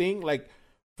whole thing, like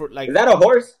for like Is that a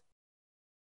horse?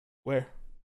 where?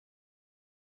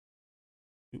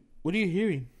 What are you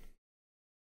hearing?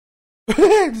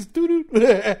 Just doo-doo.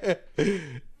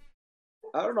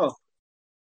 I don't know.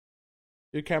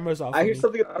 Your camera's off. I on hear me.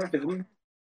 something. I don't know if it's me.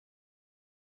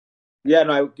 Yeah,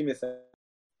 no. Give me a second.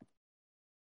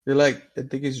 You're like, I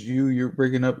think it's you. You're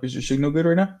breaking up. Is your signal good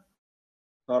right now?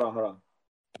 Hold on.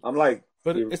 I'm like,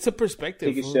 But it's a perspective.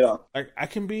 taking fool. shit off. Like I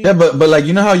can be. Yeah, but like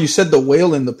you know how you said the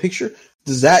whale in the picture.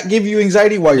 Does that give you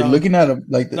anxiety while you're No. looking at him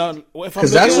like No, that? if I'm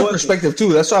Because that's looking a at- perspective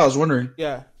too. That's what I was wondering.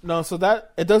 Yeah, no. So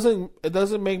that it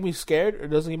doesn't make me scared. Or it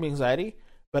doesn't give me anxiety.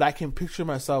 But I can picture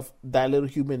myself that little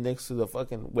human next to the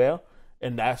fucking whale,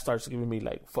 and that starts giving me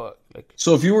like fuck. Like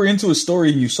So if you were into a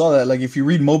story and you saw that, like if you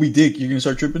read Moby Dick, you're gonna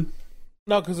start tripping.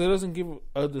 no, because it doesn't give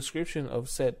a description of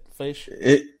said fish.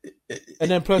 It And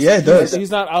then plus, Yeah, it does.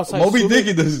 He's not outside. Moby swimming. Dick,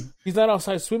 it does. He's not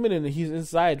outside swimming, and he's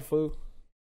inside. Fool.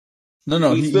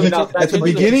 No. He's He, swimming outside at the with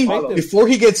the beginning, swallow. before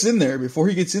he gets in there,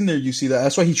 you see that.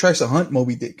 That's why he tries to hunt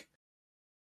Moby Dick.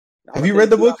 Have you read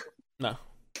the book? No.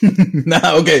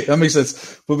 Nah, okay, that makes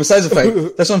sense. But besides the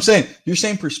fact, that's what I'm saying. You're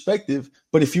saying perspective,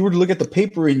 but if you were to look at the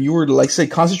paper and you were to like say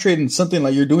concentrate on something,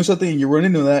 like you're doing something and you run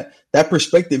into that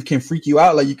perspective can freak you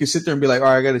out. Like you can sit there and be like, all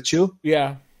right, I gotta chill.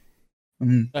 Yeah.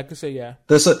 Mhm. I could say yeah.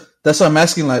 That's what I'm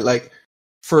asking. Like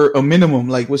for a minimum,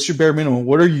 like what's your bare minimum?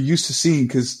 What are you used to seeing?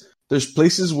 Because there's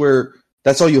places where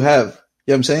that's all you have. You know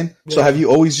what I'm saying? So Yeah. have you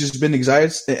always just been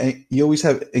anxiety? You always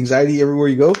have anxiety everywhere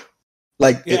you go,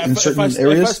 like Yeah. in certain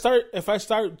areas. If I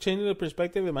start changing the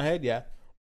perspective in my head, yeah.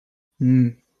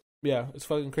 Mm. Yeah, it's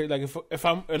fucking crazy. Like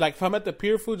if I'm at the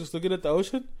pier, food, just looking at the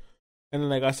ocean, and then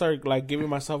like I start like giving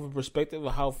myself a perspective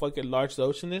of how fucking large the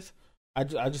ocean is. I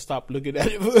just stop looking at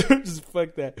it. Just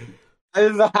fuck that.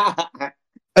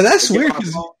 And that's weird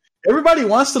because everybody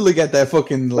wants to look at that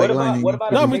fucking like line. what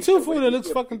about No, if me you too, make fool. the- It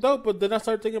looks fucking dope. But then I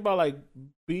started thinking about like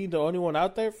being the only one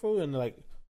out there, fool, and like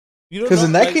you don't. Because know,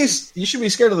 in that like, case, you should be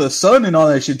scared of the sun and all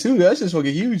that shit too. That's just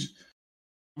fucking huge.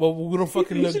 well, we don't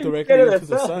fucking You look should be directly scared of into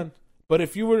the the sun. sun. But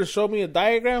if you were to show me a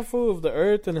diagram, fool, of the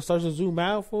Earth and it starts to zoom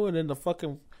out, fool, and then the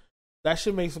fucking that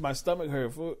shit makes my stomach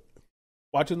hurt, fool.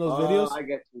 Watching those videos. I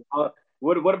get you.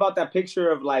 What about that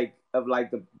picture of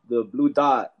the blue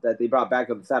dot that they brought back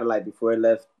on the satellite before it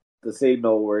left the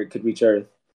signal where it could reach Earth?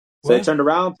 So What? it turned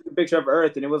around, took a picture of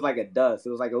Earth, and it was like a dust. It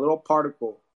was like a little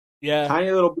particle, Yeah,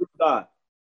 tiny little blue dot.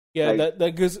 yeah. like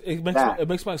that gives it makes that. it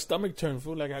makes my stomach turn,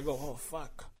 fool. Like I go, oh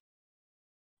fuck.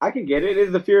 I can get it.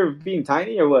 Is the fear of being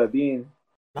tiny or what? Being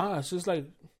Nah, it's just like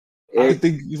I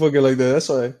think you fucking like that. That's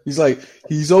why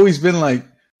he's always been like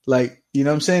you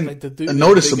know what I'm saying, the dude,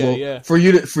 noticeable yeah. for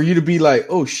you to be like,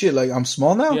 oh shit, like I'm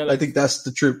small now. Yeah, like- I think that's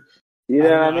the trip. you know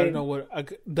what I I don't mean? know what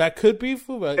that could be,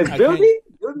 fool. But Is I can't.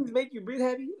 buildings make you breathe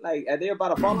heavy? Like are they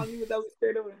about to fall on you? That was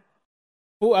scared of it.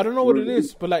 Fool, I don't know what it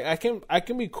is, but like I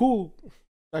can be cool.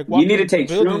 Like You need to walking take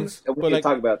buildings, shrooms, and we but can like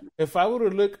talk about this. if I were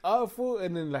to look up, fool,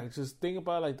 and then like just think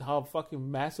about like how fucking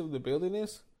massive the building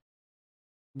is,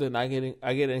 then I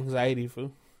get anxiety,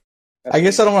 fool. I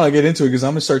guess I don't want to get into it because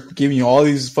I'm gonna start giving you all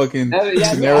these fucking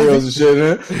Yeah, scenarios and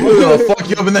shit. Huh? We're gonna fuck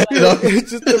you up in the head. Huh?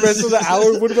 Just the rest of the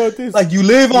hour. What about this? Like you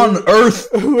live on Earth.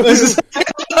 This is-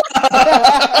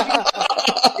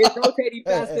 It's rotating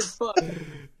fast as fuck.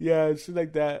 Yeah, shit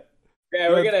like that. Yeah,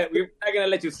 we're not gonna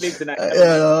let you sleep tonight.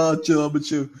 yeah, I'll chill. I'm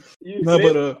chill. You No,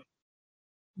 sleep?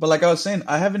 but like I was saying,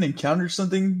 I haven't encountered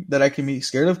something that I can be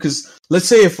scared of. Because let's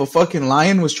say if a fucking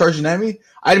lion was charging at me,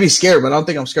 I'd be scared. But I don't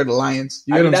think I'm scared of lions.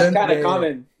 You I know mean, what I'm that's saying? kind of Yeah,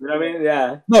 common. You know what I mean?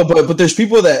 Yeah. No, but there's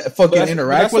people that fucking that's-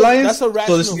 interact that's with a- lions. that's a so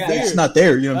rational that's fear. not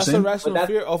there. You know what I'm That's saying? irrational But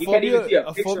fear. A you can't even see phobia, a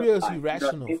a picture phobia of is lion, you know what I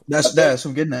irrational. mean? That's what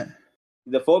I'm getting at.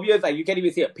 The phobia is like you can't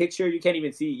even see a picture. You can't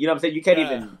even see. You know what I'm saying? You can't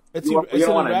even. It's you it's don't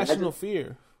an wanna irrational imagine.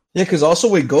 fear. Yeah, because also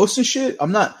with ghosts and shit,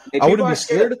 I'm not. If I people wouldn't are be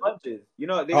scared. of sponges. You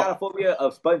know, they got a phobia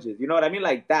of sponges. You know what I mean?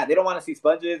 Like that. They don't want to see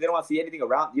sponges. They don't want to see anything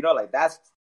around. You know, like that's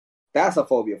a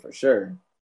phobia for sure.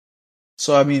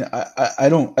 So I mean, I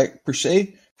don't per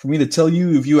se. For me to tell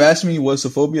you, if you ask me what's a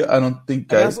phobia, I don't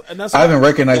think And that's I haven't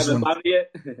recognized You haven't one. found it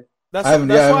yet? That's, I haven't-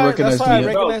 that's yeah, I haven't why, recognized that's why I it yet.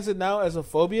 recognize it now as a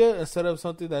phobia instead of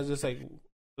something that's just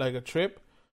like a trip,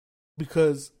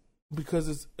 because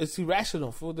it's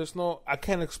irrational. Fool. There's no, I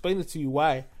can't explain it to you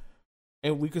why,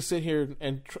 and we could sit here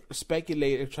and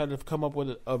speculate and try to come up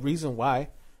with a reason why,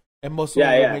 and most of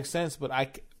it makes sense. But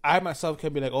I myself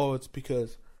can be like, oh, it's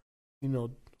because, you know,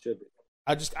 Should be.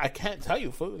 I can't tell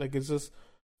you. Fool. Like it's just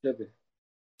Should be.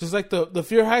 just like the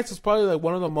fear of heights is probably like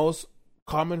one of the most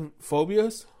common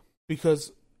phobias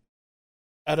because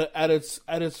at its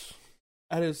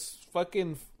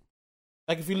fucking,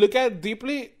 like, if you look at it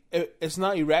deeply, it's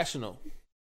not irrational.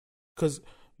 Because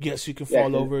yes, you can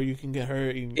fall over, you can get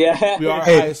hurt. We are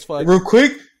high as fuck. Real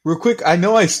quick. I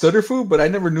know I stutter, food, but I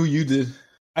never knew you did.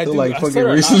 I do. Like I fucking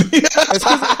stutter recently. It's 'cause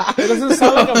it doesn't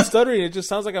sound like I'm stuttering. It just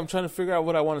sounds like I'm trying to figure out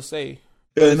what I want to say.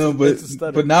 Yeah, no,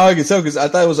 but now I can tell because I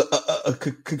thought it was a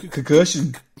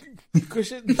concussion.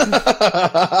 Cushion? No.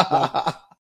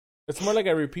 It's more like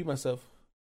I repeat myself.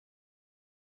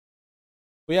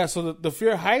 But yeah, so the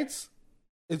fear of heights,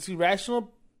 it's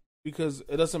irrational because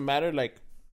it doesn't matter. Like,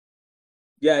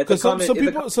 yeah, because some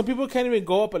people can't even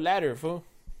go up a ladder, fool.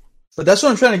 But that's what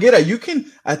I'm trying to get at. You can,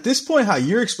 at this point, how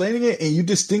you're explaining it, and you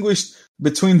distinguish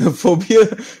between the phobia,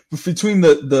 between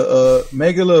the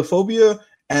megalophobia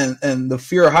and the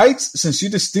fear of heights. Since you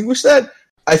distinguish that,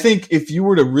 I think if you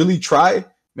were to really try,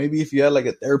 maybe if you had like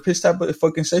a therapist type of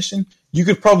fucking session, you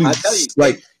could probably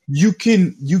like you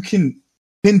can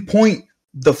pinpoint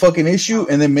the fucking issue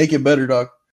and then make it better, dog.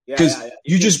 Because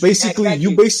you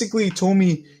basically told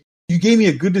me, you gave me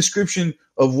a good description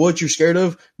of what you're scared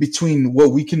of between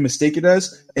what we can mistake it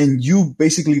as, and you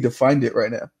basically defined it right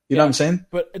now. You know what I'm saying?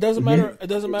 But it doesn't matter. It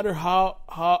doesn't matter how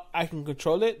I can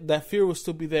control it. That fear will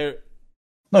still be there.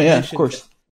 No, yeah, of course.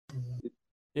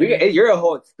 You're a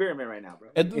whole experiment right now, bro.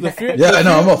 The fear, I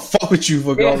know. I'm gonna fuck with you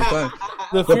fucking all the time.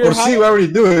 The fear of heights, we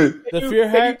already do it.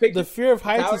 The fear of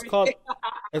heights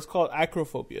is called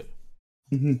acrophobia.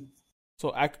 Mm-hmm.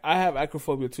 So I have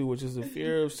acrophobia too, which is the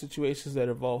fear of situations that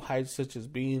involve heights, such as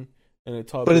being in a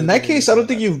tall. But in that case, I don't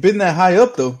think you've been that high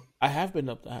up though. I have been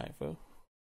up that high, bro.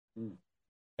 And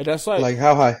that's like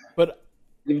how high? But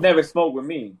you've never smoked with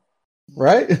me,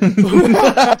 right? I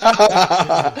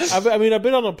mean, I've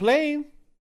been on a plane.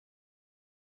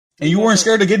 And you weren't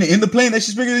scared of getting in the plane? That's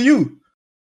just bigger than you.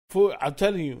 Fool, I'm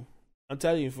telling you,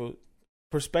 for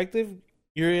perspective,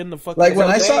 you're in the fucking. Like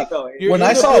when I saw a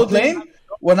plane.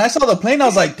 When I saw the plane, I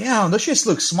was like, "Damn, those shit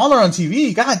looks smaller on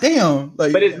TV." God damn!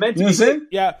 Like, but it's meant to be. Saying?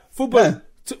 Yeah, fool. But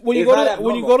when you go to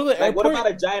the airport, what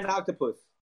about a giant octopus?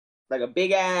 Like a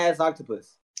big ass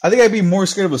octopus. I think I'd be more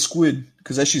scared of a squid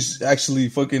because that shit's actually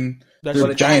fucking. They're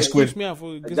a giant squid. That's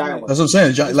what I'm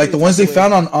saying. Like the ones they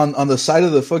found on the side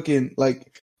of the fucking like.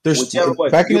 There's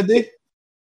back in the day.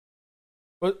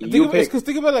 But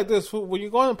think about it like this: fool. When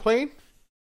you go on a plane,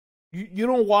 you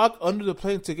don't walk under the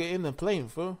plane to get in the plane,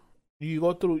 fool. You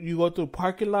go through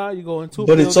parking lot. You go into.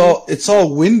 But it's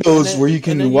all windows where you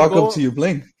can walk up to your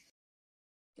plane.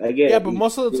 I get. Yeah, but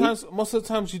most of the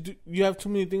times you have too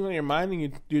many things on your mind,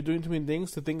 and you're doing too many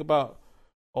things to think about.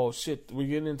 Oh shit, we're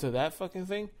getting into that fucking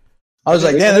thing. I was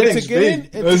like, damn, that thing's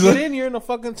big. To get in, you're in a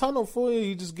fucking tunnel, fool.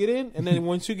 You just get in, and then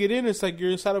once you get in, it's like you're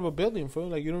inside of a building, fool.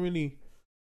 Like you don't really.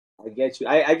 I get you.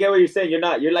 I get what you're saying.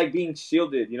 You're like being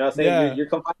shielded. You know what I'm saying? Yeah.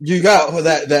 You got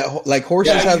that like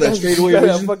horses have that straightaway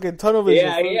vision. Fucking tunnel vision.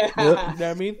 Yeah. You know what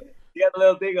I mean? You got the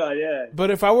little thing on, yeah.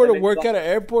 But if I were to work at an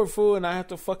airport, fool, and I have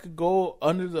to fucking go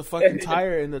under the fucking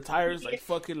tire, and the tire's like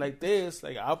fucking like this,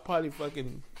 like I'll probably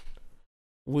fucking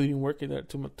wouldn't work in there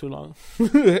too long.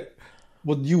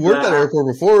 Well, you worked at an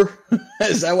airport before.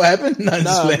 Is that what happened? I'm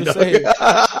just saying.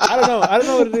 I don't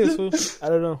know what it is, fool. I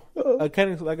don't know. I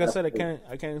can't. Like I said, I can't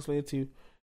explain it to you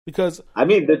because I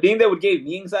mean, the thing that would give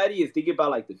me anxiety is thinking about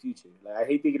like the future. Like I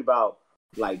hate thinking about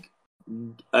like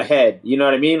ahead. You know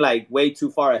what I mean? Like way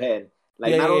too far ahead.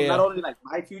 Like not only like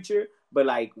my future, but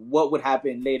like what would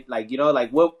happen later. Like you know, like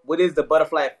what is the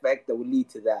butterfly effect that would lead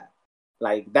to that?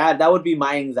 Like that would be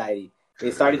my anxiety.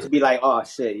 It started to be like, oh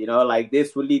shit, you know, like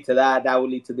this would lead to that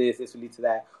would lead to this would lead to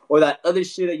that, or that other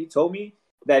shit that you told me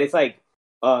that it's like,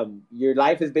 your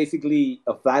life is basically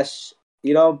a flash.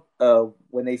 You know,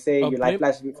 when they say your life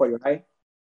flashes before your eye,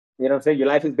 you know what I'm saying? Your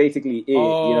life is basically it.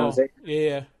 Oh, you know what I'm saying?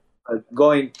 Yeah.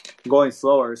 Going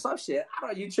slower, some shit. I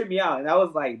don't know. You tripped me out, and I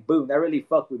was like, boom, that really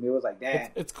fucked with me. It was like, damn,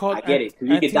 it's called. I get it. Because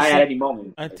you could die at any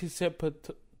moment.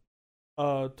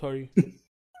 Anticipatory.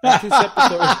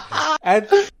 And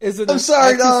is an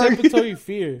anticipatory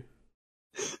fear,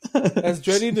 as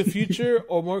dreading the future,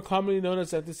 or more commonly known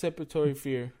as anticipatory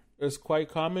fear. It's quite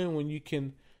common when you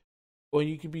can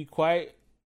be quite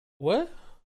what?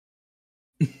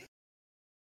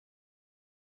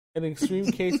 An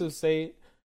extreme case of says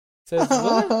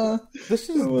what? This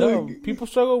is dumb. People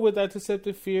struggle with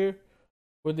anticipatory fear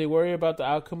when they worry about the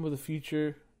outcome of the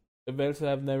future events that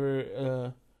have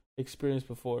never experienced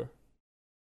before.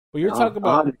 But you're talking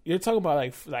about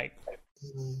like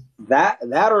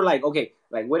that or like, okay,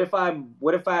 like what if I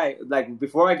like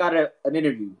before I got an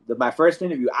interview, my first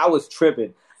interview, I was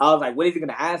tripping. I was like, what is he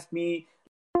gonna ask me?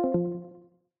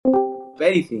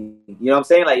 Anything, you know what I'm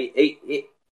saying? Like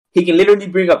he can literally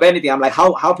bring up anything. I'm like,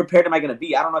 how prepared am I going to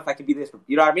be? I don't know if I can be this.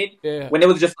 You know what I mean? Yeah. When it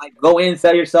was just like, go in,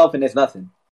 sell yourself, and it's nothing.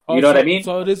 You know what I mean?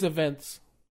 So it is events.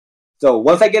 So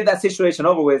once I get that situation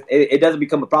over with, it doesn't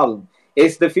become a problem.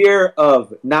 It's the fear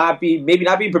of maybe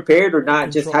not being prepared or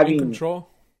not just having control.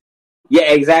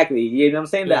 Yeah, exactly. You know what I'm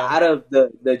saying? Yeah. That out of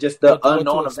the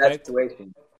unknown of that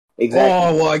situation. Exactly.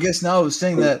 Oh well, I guess now I was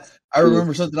saying that I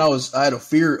remember something I had a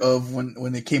fear of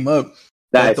when it came up.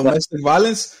 Like domestic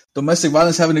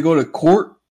violence, having to go to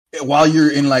court while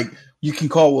you're in like you can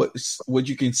call what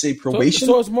you can say probation.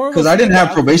 So it's more because I didn't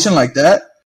have probation like that.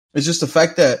 It's just the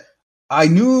fact that I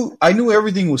knew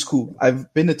everything was cool.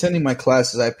 I've been attending my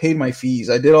classes. I paid my fees.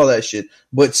 I did all that shit.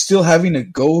 But still having to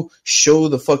go show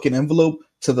the fucking envelope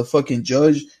to the fucking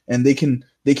judge and they can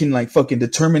like fucking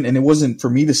determine, and it wasn't for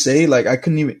me to say, like I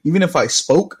couldn't even if I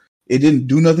spoke, it didn't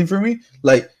do nothing for me.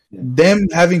 Like them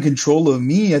having control of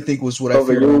me, I think was what I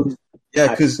feared. Yeah,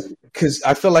 because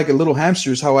I felt like a little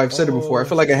hamster is how I've said it before. I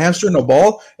felt like a hamster in a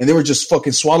ball and they were just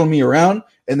fucking swallowing me around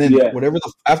and then whatever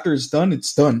after it's done,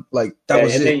 it's done. Like that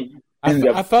was it.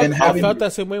 I felt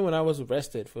that same way when I was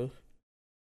arrested, fool.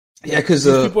 Yeah, because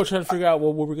people are trying to figure out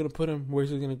where we're gonna put him,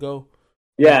 where's he gonna go.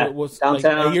 Yeah,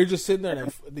 downtown. Like, you're just sitting there,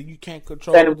 and you can't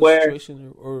control the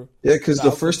situation. Because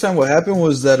the first time what happened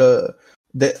was that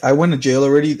I went to jail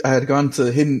already. I had gone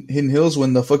to Hidden Hills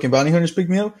when the fucking bounty hunters picked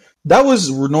me up. That was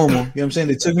normal. You know what I'm saying?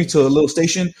 They took me to a little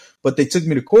station, but they took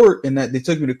me to court, and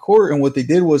what they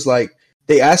did was like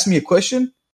they asked me a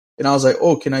question. And I was like,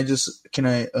 oh, can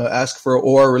I ask for an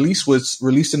OR release? Was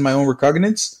released in my own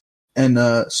recognizance. And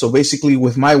so basically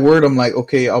with my word, I'm like,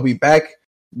 okay, I'll be back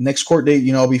next court date.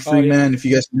 I'll be free, man, if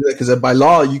you guys can do that. Because by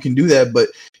law, you can do that. But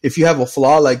if you have a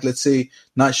flaw, like let's say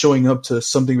not showing up to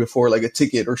something before, like a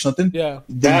ticket or something, they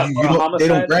don't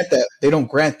grant that. They don't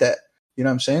grant that. You know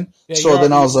what I'm saying? Yeah, so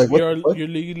then I was like, what? You're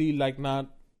legally like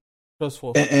not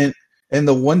trustful. And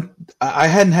the one, I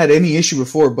hadn't had any issue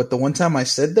before, but the one time I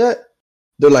said that,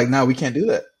 they're like, nah, we can't do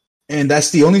that. And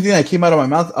that's the only thing that came out of my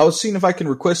mouth. I was seeing if I can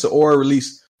request an OR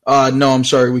release. No, I'm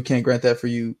sorry, we can't grant that for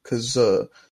you because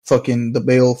fucking the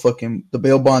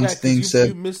bail bonds thing said,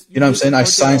 you know what I'm saying? I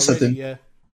signed something. Yeah.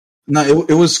 No,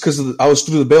 it was because I was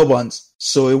through the bail bonds.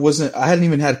 So it wasn't, I hadn't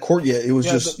even had court yet. It was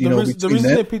just, the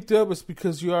reason they picked you up is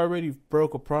because you already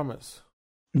broke a promise.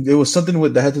 It was something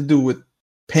that had to do with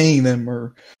paying them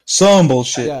or some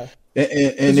bullshit. Yeah.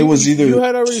 And it was either you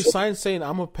had already signed saying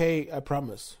I'm gonna pay. I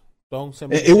promise. Don't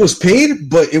send me. It was paid,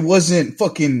 but it wasn't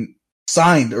fucking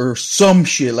signed or some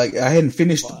shit. Like I hadn't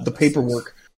finished the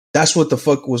paperwork. That's what the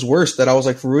fuck was worse. That I was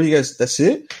like, for real, you guys, that's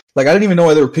it. Like I didn't even know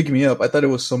why they were picking me up. I thought it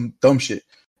was some dumb shit.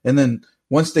 And then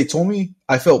once they told me,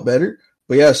 I felt better.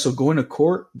 But yeah, so going to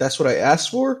court, that's what I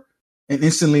asked for, and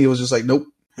instantly it was just like nope.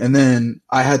 And then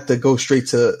I had to go straight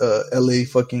to LA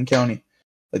fucking county.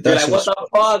 Like that. Like, what the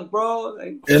fuck, bro?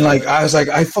 And like I was like,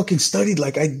 I fucking studied.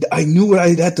 Like I knew what I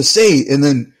had to say, and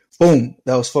then boom,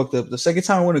 that was fucked up. The second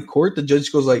time I went to court, the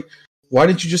judge goes like, "Why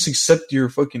didn't you just accept your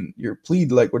plea?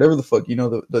 Like whatever the fuck,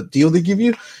 the deal they give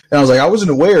you?" And I was like, I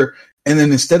wasn't aware. And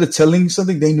then instead of telling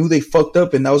something, they knew they fucked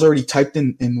up, and that was already typed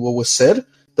in what was said.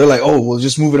 They're like, "Oh, well,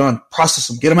 just move it on, process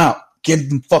them, get them out." Get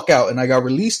them fuck out. And I got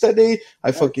released that day.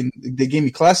 They gave me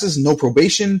classes, no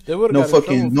probation, no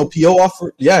PO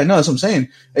offer. Yeah, I know, that's what I'm saying.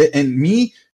 And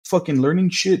me fucking learning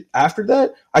shit after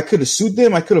that, I could have sued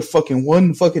them. I could have fucking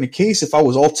won fucking a case if I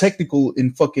was all technical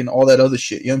in fucking all that other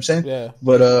shit. You know what I'm saying? Yeah.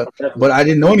 But I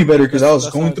didn't know any better because I was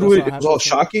going through it. It was all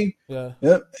shocking. Yeah.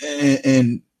 Yep.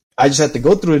 And I just had to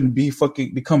go through it and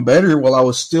become better while I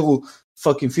was still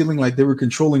fucking feeling like they were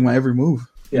controlling my every move.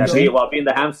 Yeah, while being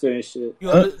the hamster and shit.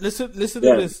 Listen to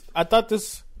this. I thought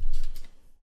this.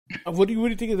 What do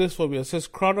you think of this phobia? It says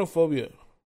chronophobia.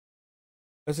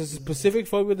 It's a specific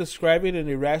phobia describing an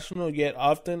irrational yet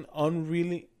often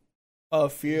unreal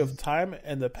fear of time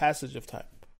and the passage of time.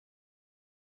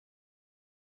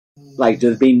 Like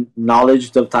just being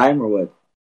knowledge of time, or what?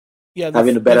 Yeah,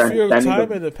 having a better fear of understanding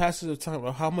time and the passage of time,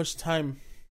 or how much time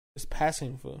is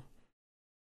passing for.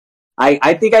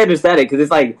 I think I understand it because it's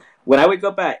like when I wake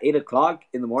up at 8 o'clock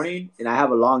in the morning and I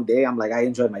have a long day, I'm like, I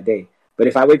enjoyed my day. But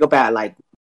if I wake up at like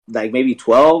maybe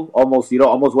 12, almost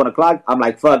 1 o'clock, I'm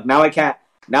like, fuck, now I can't.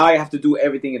 Now I have to do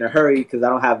everything in a hurry because I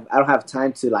don't have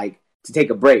time to take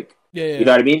a break. Yeah. You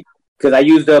know what I mean? Because I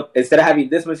used up, instead of having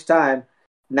this much time,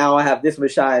 now I have this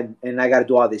much time and I got to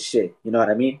do all this shit. You know what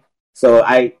I mean? So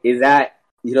is that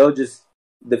just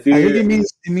the fear? I think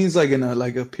it means like in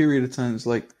a period of time. It's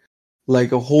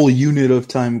like a whole unit of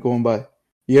time going by.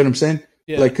 You know what I'm saying?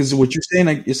 Yeah. Like, because what you're saying,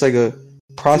 like, it's like a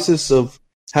process of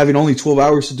having only 12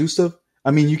 hours to do stuff.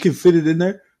 I mean, you can fit it in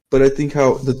there, but I think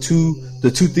how the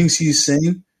two things he's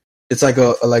saying it's like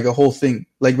a whole thing.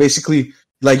 Like basically,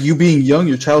 like you being young,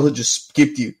 your childhood just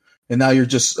skipped you, and now you're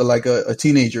just like a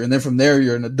teenager, and then from there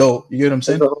you're an adult. You get what I'm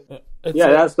saying?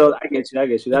 That's the. I get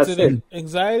you. That's an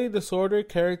anxiety disorder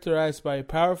characterized by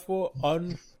powerful,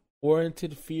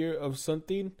 unwarranted fear of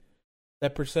something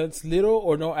that presents little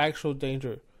or no actual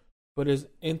danger, but is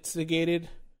instigated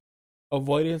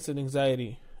avoidance and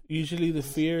anxiety. Usually, the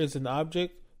fear is an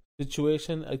object,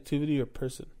 situation, activity, or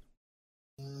person.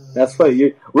 That's what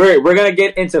we're gonna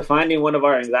get into finding one of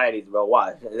our anxieties, bro.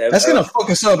 Watch. That's gonna fuck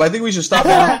us up. I think we should stop.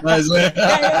 That's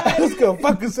gonna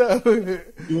fuck us up.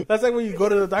 That's like when you go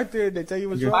to the doctor and they tell you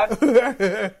what's wrong.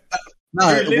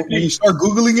 Nah, when you start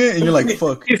Googling it and you're like,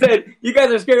 "Fuck." He said, "You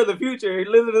guys are scared of the future.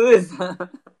 Listen to this."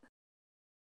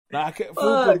 Nah, I can't.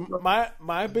 Food,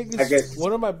 my biggest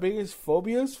one of my biggest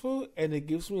phobias, food, and it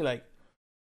gives me like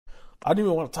I don't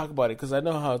even want to talk about it because I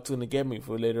know how it's gonna get me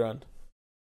for later on.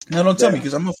 No, don't tell me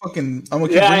because I'm gonna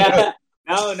keep Now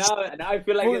I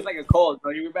feel like it's like a cold,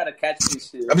 bro. You're about to catch this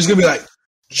shit. I'm just gonna be like,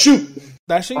 shoot.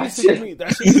 That shit used to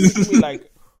give me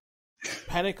like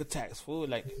panic attacks, fool.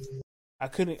 Like I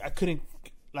couldn't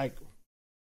like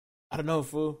I don't know,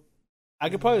 fool. I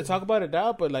could probably talk about it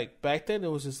now, but like back then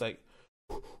it was just like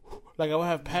I would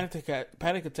have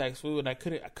panic attacks, fool, and I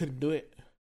couldn't do it.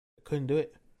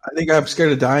 I think I'm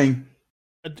scared of dying.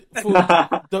 Fool,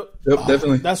 yep,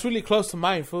 definitely. That's really close to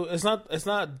mine, fool. It's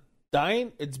not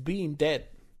dying, it's being dead.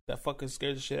 That fucking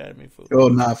scares the shit out of me, fool. Oh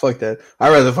nah, fuck that. I'd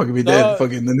rather fucking be dead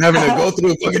than having to go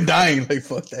through fucking dying. Like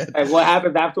fuck that. Like what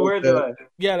happens afterwards?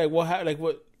 Yeah,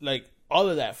 like all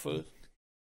of that, fool.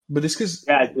 But it's because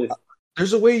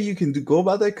there's a way you can go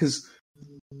about that because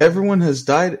everyone has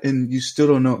died and you still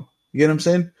don't know. You get what I'm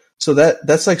saying? So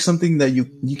that's like something that you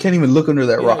can't even look under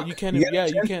that rock. You can't.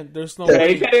 You can't. There's no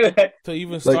way to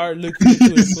even start looking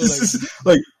into it. So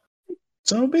like,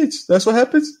 son of a bitch. That's what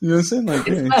happens. You know what I'm saying? Like,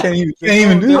 you can't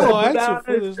even do that.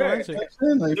 There's no answer.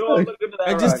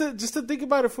 And just to think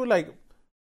about it, for like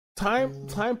time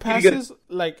passes.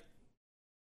 Like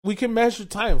we can measure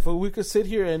time. For we could sit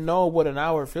here and know what an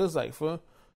hour feels like.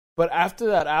 But after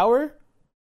that hour,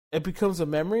 it becomes a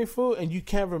memory, and you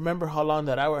can't remember how long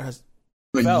that hour has.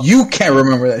 But you can't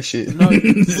remember that shit. No,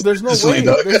 there's no way.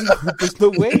 There's no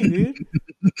way, dude.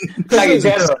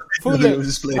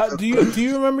 Do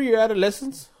you remember your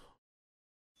adolescence?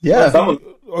 Yeah.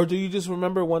 Or do you just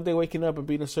remember one day waking up and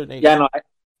being a certain age? Yeah, no,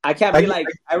 I can't be like,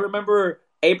 I remember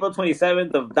April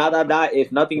 27th of ...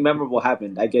 if nothing memorable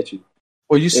happened. I get you.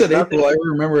 Well, you said April. I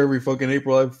remember every fucking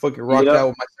April. I fucking rocked out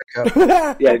with my second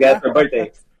out. Yeah, that's my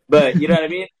birthday. But you know what I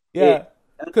mean? Yeah.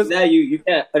 Because now you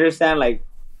can't understand, like,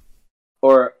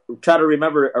 or try to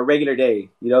remember a regular day.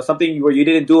 You know, something where you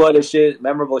didn't do other shit,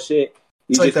 memorable shit.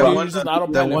 You just an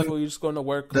autopilot. You're just going to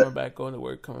work, coming back, going to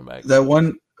work, coming back. That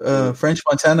one French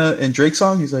Montana and Drake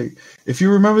song. He's like, if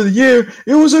you remember the year,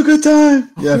 it was a good time.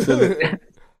 Yeah, I feel it.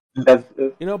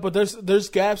 You know, but there's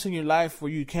gaps in your life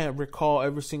where you can't recall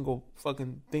every single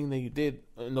fucking thing that you did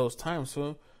in those times.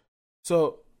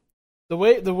 So the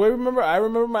way I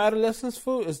remember my adolescence,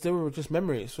 fool, is they were just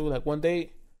memories. So like one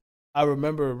day, I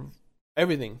remember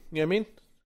everything. You know what I mean?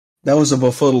 That was a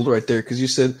befuddled right there because you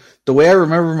said the way I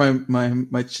remember my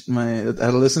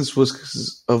adolescence was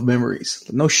because of memories.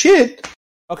 No shit.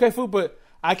 Okay, fool, but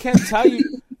I can't tell you.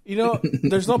 You know,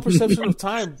 there's no perception of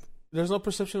time.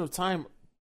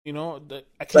 You know,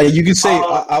 I can't. Like you can say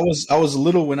I was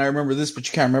little when I remember this, but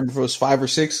you can't remember if it was 5 or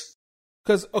 6.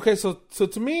 Because so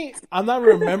to me, I'm not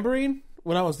remembering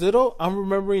when I was little. I'm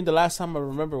remembering the last time I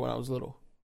remember when I was little.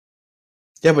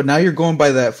 Yeah, but now you're going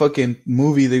by that fucking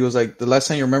movie that goes like the last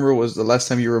time you remember was the last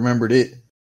time you remembered it.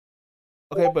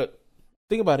 Okay, but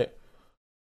think about it.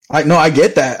 I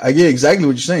get that. I get exactly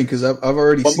what you're saying because I've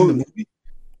already seen the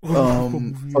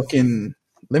movie. Fucking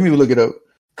let me look it up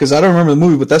because I don't remember the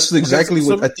movie, but that's exactly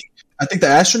what I think. I think the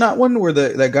astronaut one where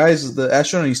that guy is the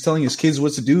astronaut and he's telling his kids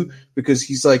what to do because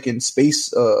he's like in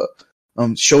space,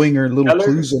 showing her little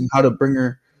clues on how to bring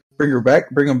them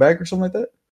back or something like that.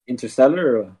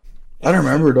 Interstellar. Or? I don't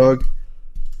remember, dog.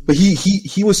 But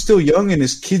he was still young and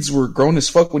his kids were grown as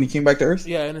fuck when he came back to Earth.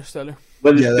 Yeah, Interstellar.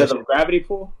 Was it because of gravity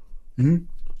pull? Mm-hmm.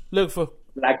 Look, for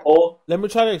black hole. Let me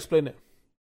try to explain it.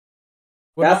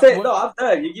 That's it. No, I'm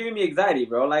done. You're giving me anxiety,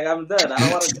 bro. Like I'm done. I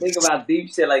don't want to think about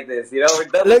deep shit like this. You know, we're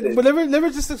done. But let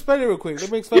me just explain it real quick. Let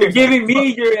me explain. You're giving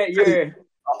me your.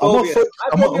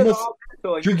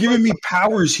 You're giving me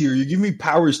powers here. You're giving me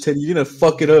powers, Ted. You're gonna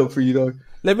fuck it up for you, dog.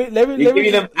 Let me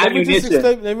explain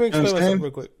myself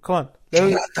real quick. Come on.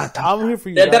 I'm here for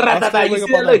you.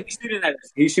 Look,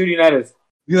 he's shooting at us.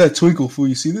 Look at that twinkle, fool.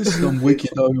 You see this? I'm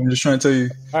wicked, dog. I'm just trying to tell you.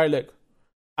 All right, look.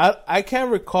 I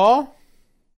can't recall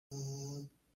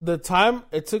the time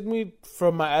it took me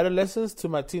from my adolescence to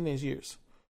my teenage years.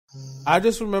 I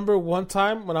just remember one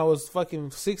time when I was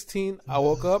fucking 16, I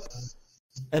woke up,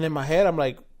 and in my head, I'm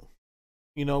like,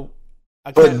 you know,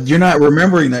 but you're not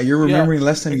remembering that. You're remembering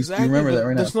less than exactly. You remember that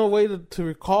right now. There's no way to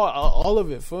recall all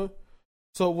of it, fool.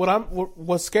 So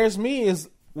what scares me is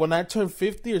when I turn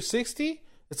 50 or 60,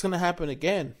 it's gonna happen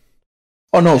again.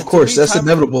 Oh no, of course, that's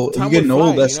inevitable. You're getting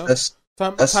old.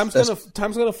 Time's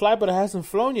gonna fly, but it hasn't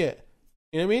flown yet.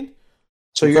 You know what I mean?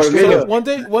 So you're scared. One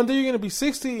day you're gonna be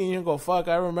 60 and you're gonna go, fuck,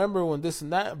 I remember when this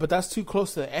and that, but that's too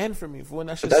close to the end for me. When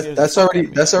that's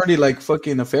already like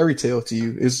fucking a fairy tale to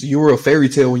you. You were a fairy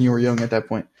tale when you were young at that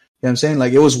point. You know what I'm saying?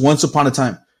 Like it was once upon a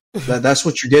time. That's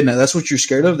what you're getting at. That's what you're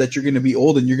scared of. That you're gonna be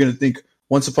old and you're gonna think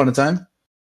once upon a time.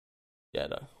 Yeah,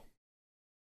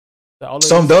 no.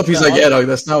 Summed up, he's like, yeah, dog,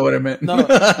 that's not what I meant. No,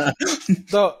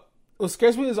 what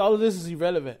scares me is all of this is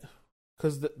irrelevant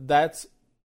because that's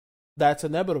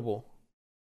inevitable.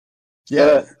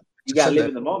 Yeah, you gotta live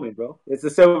in the moment, bro. It's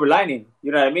the silver lining.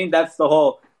 You know what I mean? That's the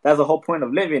whole point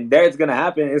of living. It's gonna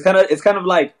happen. It's kind of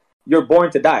like you're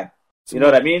born to die. You know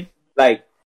what I mean? Like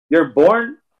you're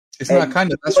born. It's not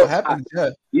kind of. That's what happens. Yeah.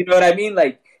 You know what I mean?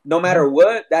 Like no matter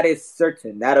what, that is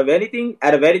certain. Out of anything,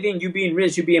 you being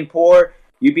rich, you being poor,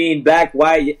 you being black,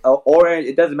 white, orange,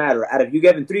 it doesn't matter. Out of you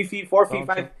getting 3 feet, 4 feet,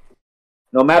 5,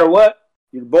 no matter what,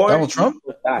 you're born. Donald Trump?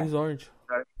 He's orange.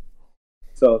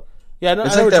 So yeah, no,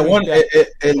 it's like that one,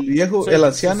 El Viejo, El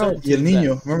Anciano y El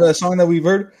Niño. Remember that song that we've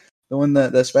heard? The one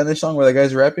that Spanish song where the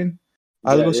guy's rapping?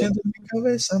 Algo siento en mi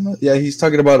cabeza. Yeah, he's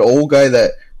talking about an old guy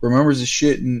that remembers his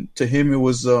shit, and to him it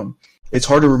was it's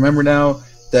hard to remember now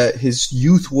that his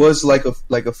youth was like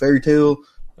a fairy tale.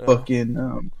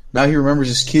 Fucking now he remembers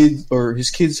his kids, or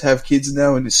his kids have kids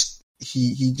now, and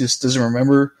he just doesn't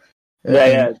remember.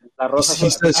 Yeah. He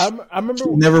says, I remember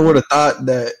he never would have thought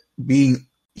that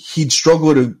he'd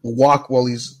struggle to walk while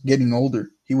he's getting older.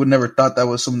 He would never thought that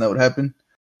was something that would happen.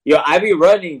 Yo, I be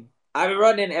running,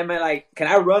 and I'm like, can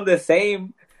I run the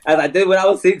same as I did when I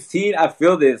was 16? I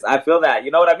feel that.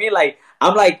 You know what I mean? Like,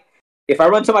 I'm like, if I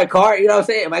run to my car, you know what I'm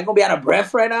saying? Am I gonna be out of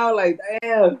breath right now? Like,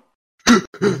 damn.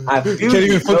 I feel you can't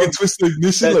even fucking twist the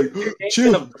ignition. Like,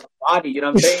 chill. Of the body, you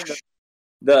know what I'm saying?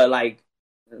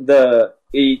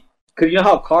 Because you know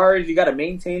how cars, you gotta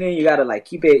maintain it, you gotta like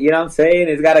keep it. You know what I'm saying?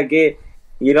 It's gotta get,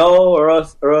 you know, or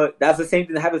else that's the same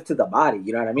thing that happens to the body.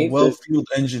 You know what I mean? A well-fueled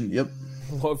engine. Yep.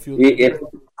 I feel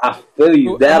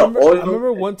you. I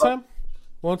remember one time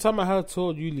I had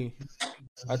told Yuli,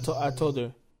 I told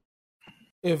her,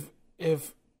 if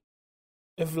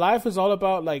life is all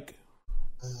about like,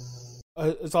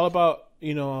 it's all about,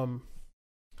 you know,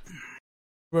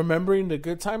 remembering the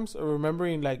good times or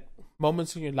remembering like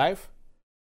moments in your life,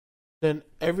 then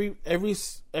every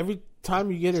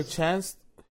time you get a chance,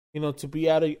 you know, to be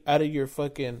out of your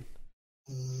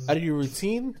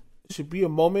routine, it should be a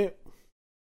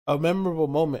memorable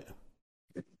moment.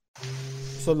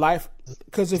 So life,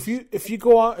 because if you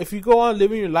go on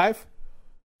living your life,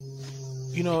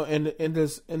 you know, in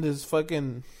this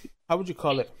fucking, how would you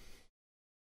call it?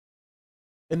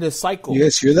 In this cycle. You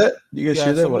guys hear that? Hear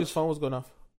that? Somebody's phone was going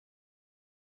off.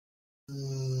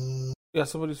 Yeah,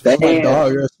 somebody's phone. That's my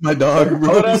dog. That's my dog.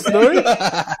 Oh, that's story?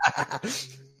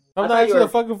 I'm not answering the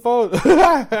fucking phone.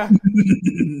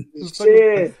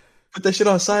 Shit. Put that shit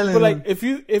on silent. But like, if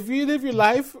you live your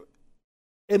life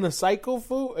in a cycle,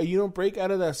 fool, and you don't break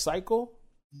out of that cycle,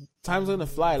 time's gonna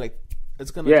fly. Like,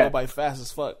 it's gonna go by fast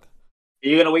as fuck.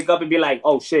 You're gonna wake up and be like,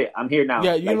 "Oh shit, I'm here now."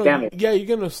 Yeah, damn it. Yeah,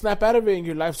 you're gonna snap out of it, and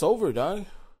your life's over, dog.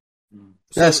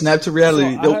 Yeah, snap to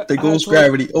reality. There goes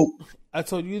gravity. I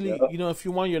told you, you know, if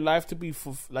you want your life to be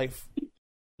like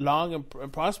long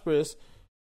and prosperous,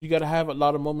 you got to have a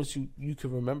lot of moments you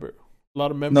can remember. A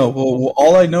lot of memories. No, well,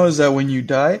 all I know is that when you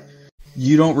die,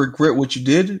 you don't regret what you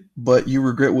did, but you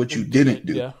regret what you didn't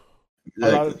do. Yeah,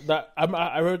 exactly. A lot of that.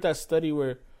 I read that study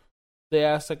where they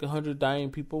asked like 100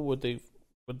 dying people what they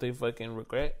fucking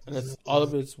regret, and that's all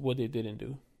of it's what they didn't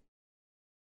do.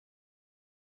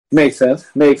 Makes sense.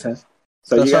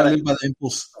 So that's why I live by the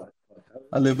impulse.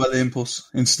 I live by the impulse.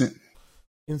 Instant.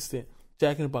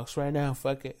 Jack in the Box right now.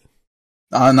 Fuck it.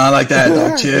 Not like that,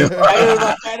 dog. Chill.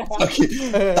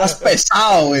 That's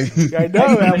pesado, güey. I know,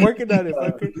 man. I'm working on it.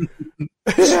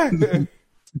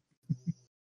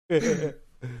 Fucker.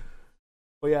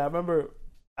 But yeah, I remember.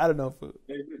 I don't know.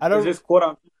 There's this quote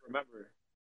I'm remember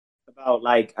about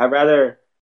like I'd rather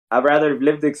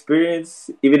live the experience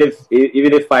even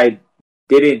if I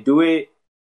didn't do it,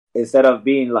 instead of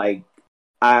being like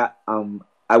I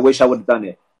wish I would have done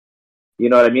it. You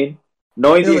know what I mean?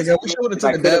 Knowing I wish I would have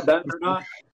done it or not,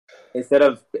 instead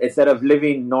of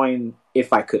living knowing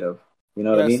if I could have. You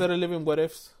know what I mean? Instead of living what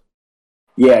ifs.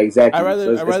 Yeah, exactly. I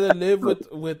rather So I rather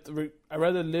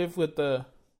live with the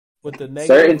negative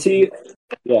certainty.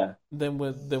 Yeah, than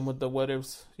with the what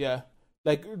ifs. Yeah,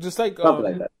 like just like something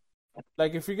like that.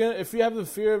 like if you have the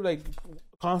fear of like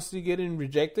constantly getting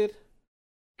rejected,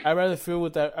 I rather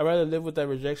live with that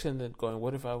rejection than going,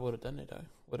 what if I would have done it?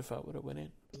 What if I would have went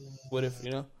in? What if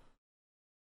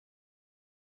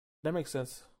that makes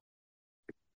sense.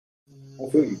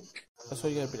 That's why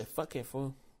you gotta be like, fuck it,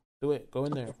 fool. Do it. Go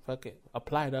in there. Fuck it.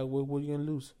 Apply, dog. What are you gonna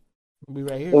lose? We'll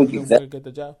be right here. You're gonna get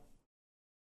the job.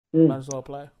 Might as well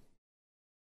apply.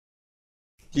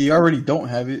 You already don't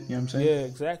have it, you know what I'm saying? Yeah,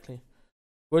 exactly.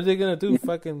 What are they gonna do?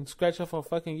 Fucking scratch off a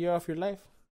fucking year off your life?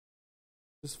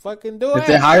 Just fucking do it. If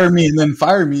they hire me and then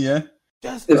fire me, yeah.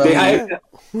 Just If they hire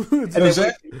You know what I'm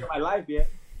saying? my life, yeah.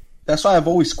 That's why I've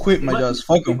always quit my jobs.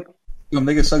 Fuck them.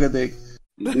 They can suck a dick.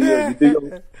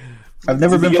 I've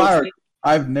never been fired.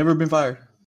 I've never been fired.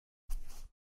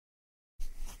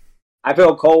 I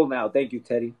feel cold now. Thank you,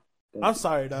 Teddy. I'm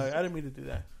sorry, dog. I didn't mean to do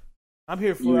that. I'm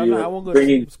here for it. I won't go to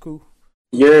sleep. It's cool.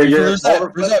 There's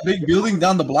that big building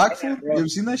down the block, fool? You ever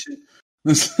seen that shit?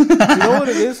 You know what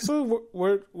it is, fool?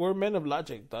 We're men of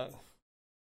logic, dog.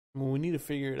 I mean, we need to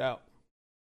figure it out.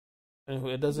 And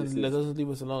it doesn't leave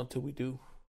us alone until we do.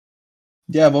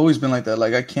 Yeah, I've always been like that.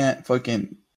 Like, I can't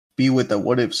fucking be with the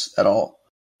what ifs at all.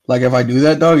 Like, if I do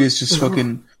that, dog, it's just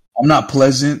fucking, I'm not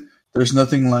pleasant. There's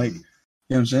nothing like, you know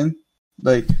what I'm saying?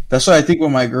 Like, that's why I think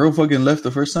when my girl fucking left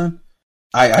the first time,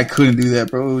 I couldn't do that,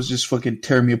 bro. It was just fucking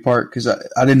tearing me apart because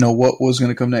I didn't know what was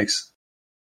going to come next.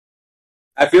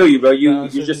 I feel you, bro. You're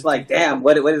just like, damn,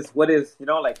 what is,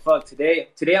 like, fuck, today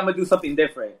I'm going to do something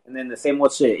different. And then the same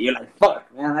old shit. You're like,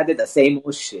 fuck, man, I did the same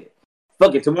old shit.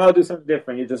 Fuck it, tomorrow I'll do something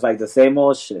different. You're just like, the same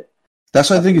old shit.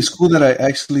 That's why I think it's cool that I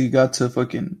actually got to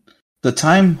fucking, the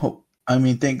time, I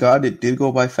mean, thank God it did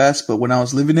go by fast, but when I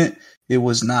was living it, it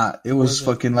was not. It was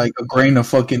fucking like a grain of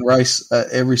fucking rice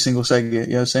every single second. You know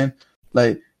what I'm saying?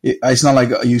 Like, it's not like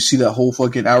you see that whole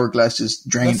fucking hourglass just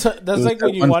drained. That's like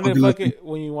when you want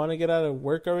to get out of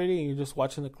work already and you're just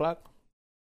watching the clock.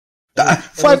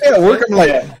 5 minutes at work, I'm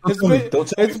like,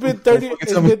 it's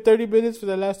been 30 minutes for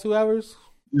the last 2 hours.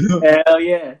 Hell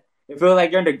yeah! It feels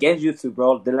like you're under Genjutsu,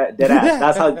 bro.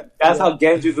 That's how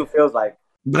Genjutsu feels like.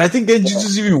 But I think Genjutsu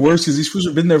is even worse because these fools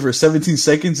have been there for 17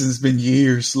 seconds and it's been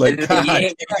years. Like,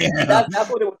 that's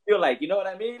what it would feel like. You know what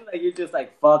I mean? Like, you're just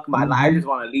like, fuck my life. I just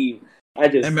want to leave.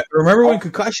 And remember when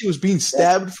Kakashi was being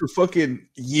stabbed for fucking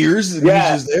years and he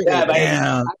was just there?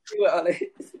 Yeah,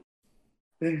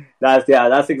 damn.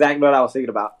 That's exactly what I was thinking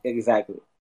about. Exactly.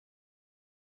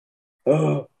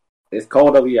 Oh, it's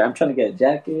cold over here. I'm trying to get a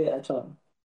jacket.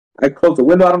 I closed the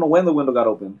window. I don't know when the window got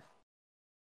open.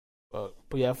 But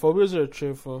yeah, phobias are a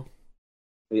trip, fool.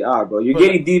 They are, bro. You're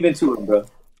getting deep into them, bro.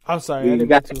 I'm sorry. I didn't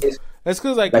get to. It's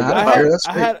because like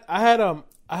I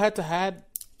had to had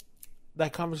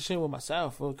that conversation with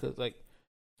myself, because like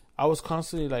I was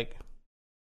constantly like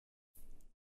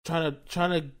trying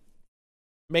to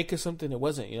make it something it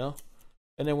wasn't, you know.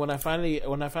 And then when I finally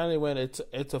went,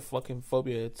 it's a fucking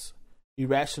phobia. It's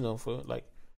irrational, for like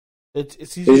it's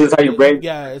easier. It's just how your brain.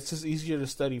 Yeah, it's just easier to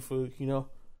study, for, you know.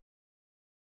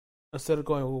 Instead of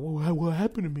going, well, what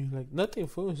happened to me? Like, nothing,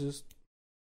 fool. It just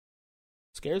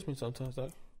scares me sometimes,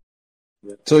 dog.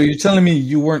 So you're telling me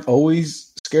you weren't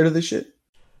always scared of this shit?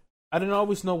 I didn't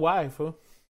always know why, fool.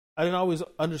 I didn't always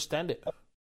understand it.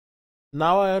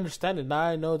 Now I understand it. Now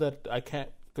I know that I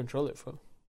can't control it, fool.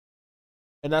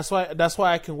 And that's why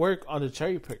I can work on the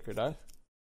cherry picker, dog.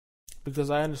 Because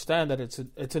I understand that it's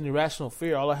an irrational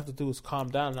fear. All I have to do is calm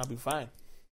down and I'll be fine.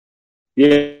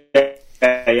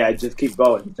 Yeah, just keep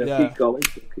going. Keep going.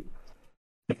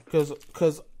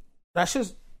 Because that's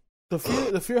just the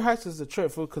fear heights is the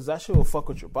trip, fool. Because that shit will fuck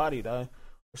with your body, dog.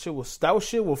 That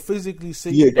shit will physically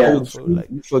sink you down, fool. Like,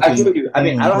 I feel you. I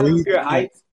mean, I don't have fear of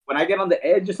heights. When I get on the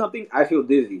edge or something, I feel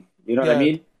dizzy. You know what I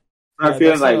mean? I'm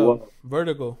feeling like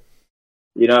vertigo.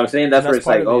 You know what I'm saying? That's where it's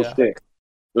like, shit.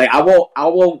 Like, I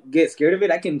won't get scared of it.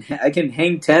 I can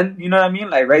hang 10. You know what I mean?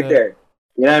 Like right there.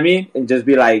 You know what I mean? And just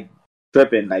be like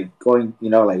tripping, like going, you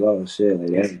know, like, oh shit,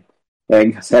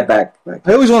 like step back. Like,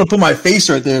 I always want to put my face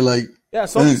right there, like. Yeah,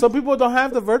 some people don't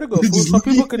have the vertigo. Some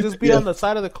people could just be on the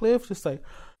side of the cliff, just like.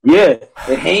 Yeah,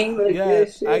 it hang like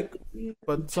this. Shit.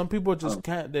 But some people just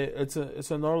can't. It's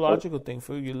a neurological thing.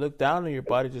 For you look down and your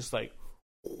body just like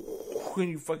when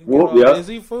you fucking get all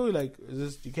dizzy, food, like it's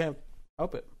just, you can't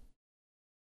help it.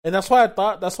 And that's why I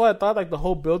thought like the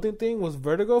whole building thing was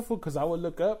vertigo, food, because I would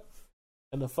look up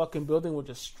and the fucking building would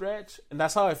just stretch, and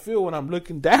that's how I feel when I'm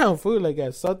looking down, food, like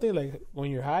at something, like when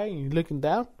you're high and you're looking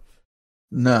down.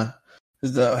 Nah,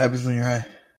 is that what happens when you're high?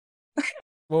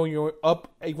 when you're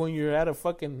up, like, when you're at a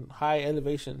fucking high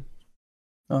elevation.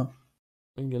 Oh.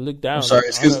 When you look down. I'm sorry, like,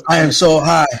 it's because I am so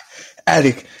high,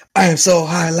 addict. I am so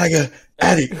high like a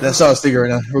addict. That's all I was thinking right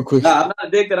now, real quick. Nah, I'm not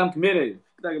addicted. I'm committed.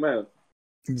 What are you talking about?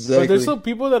 Exactly. But there's some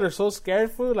people that are so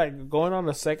scared for like going on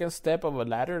the second step of a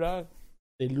ladder, dog.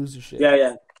 They lose their shit.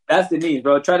 Yeah. That's the niece,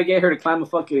 bro. Try to get her to climb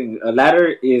a ladder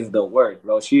is the worst,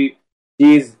 bro. She's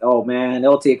oh man,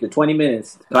 it'll take her 20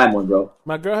 minutes to climb one, bro.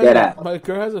 My girl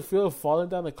has a feel of falling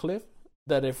down the cliff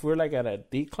that if we're like at a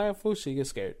decline, fool, she gets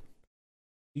scared.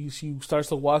 She starts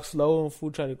to walk slow and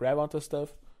fool, try to grab onto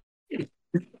stuff.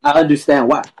 I understand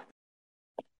why.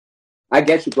 I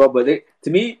get you, bro. But to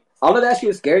me, all of that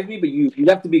shit scares me. But you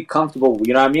have to be comfortable.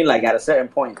 You know what I mean? Like at a certain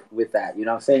point with that. You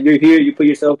know what I'm saying? You're here. You put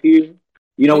yourself here.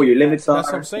 You know where your limits are. That's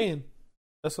what I'm saying.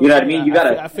 You know what I mean? You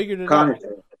gotta. I figured it out.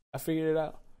 I figured it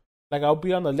out. Like I'll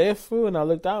be on the left, fool, and I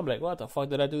look down, I'm like, what the fuck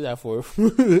did I do that for?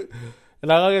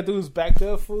 And all I gotta do is back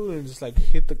up, fool, and just like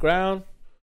hit the ground,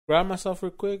 grab myself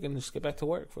real quick, and just get back to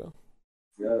work, fool.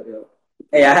 Yeah.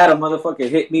 Hey, I had a motherfucker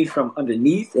hit me from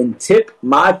underneath and tip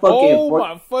my fucking. Oh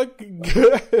my fucking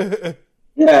god.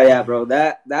 Yeah, bro.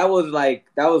 That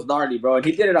was gnarly, bro. And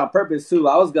he did it on purpose too.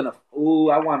 I was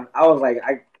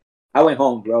went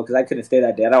home, bro, because I couldn't stay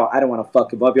that day. I didn't want to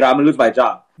fuck him up. You know, I'm gonna lose my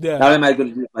job. Yeah. Not only am I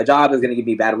gonna lose my job, it's gonna give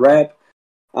me bad rep.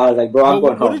 I was like, bro, I'm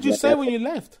going home. What did you say when you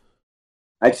left?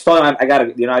 I just told him I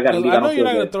gotta leave. I know you're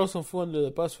not gonna throw some food under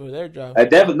the bus for their job. I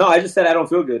just said I don't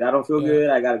feel good. I don't feel good.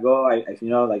 I gotta go.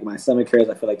 Like my stomach hurts.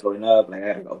 I feel like throwing up. Like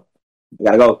I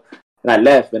gotta go. And I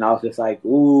left, and I was just like,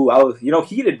 ooh, I was,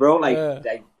 heated, bro. Like,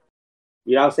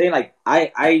 you know what I'm saying? Like,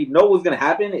 I know what's gonna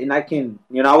happen, and I can,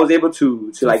 I was able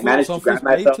to like manage to grab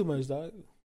myself. Too much, dog.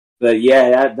 But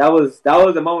yeah, that was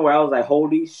the moment where I was like,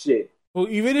 holy shit. Well,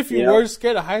 even if you were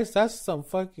scared of heights, that's some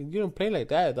fucking. You don't play like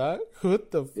that, dog.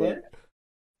 What the fuck?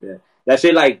 Yeah. That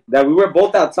shit, like that. We were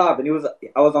both out top, and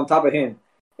I was on top of him,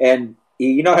 and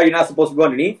you know how you're not supposed to go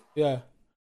underneath. Yeah.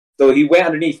 So he went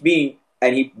underneath me,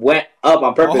 and he went up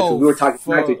on purpose because we were talking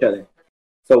smack to each other.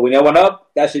 So when I went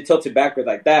up, that shit tilted backwards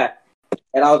like that,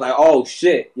 and I was like, "Oh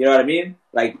shit," you know what I mean?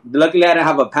 Like, luckily I didn't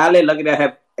have a pallet. Luckily I didn't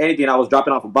have anything. I was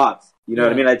dropping off a box. You know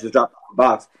what I mean? I just dropped off a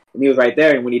box, and he was right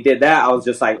there. And when he did that, I was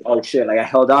just like, "Oh shit!" Like I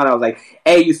held on. I was like,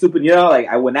 "Hey, you stupid!" Like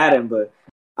I went at him, but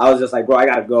I was just like, "Bro, I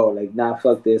gotta go." Like, nah,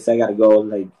 fuck this. I gotta go.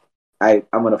 Like,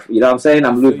 I'm gonna, you know what I'm saying?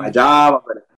 I'm gonna lose my job.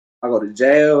 I'll go to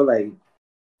jail. Like,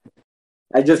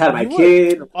 I just had my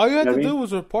kid. All you had to do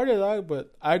was report it, dog.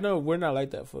 But I know we're not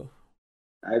like that, fool.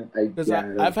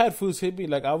 I've had fools hit me.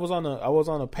 Like I was on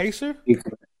a pacer,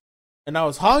 and I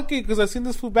was honking because I seen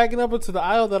this fool backing up into the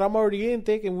aisle that I'm already in,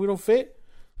 thinking we don't fit.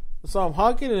 So I'm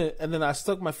honking, and then I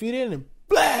stuck my feet in, and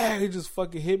blah, he just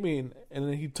fucking hit me, and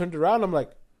then he turned around. I'm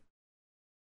like,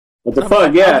 what the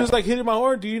fuck? Yeah, I'm just like hitting my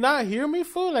horn. Do you not hear me,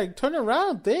 fool? Like turn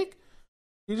around, dick.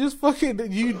 You just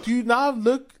fucking you do not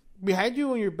look behind you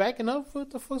when you're backing up.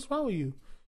 What the fuck's wrong with you?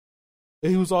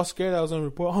 And he was all scared. I was on the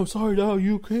report. I'm sorry, dog.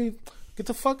 You okay? Get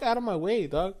the fuck out of my way,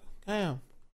 dog. Damn.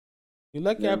 You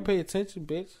lucky I pay attention,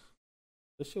 bitch.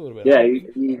 This shit would have been. Yeah,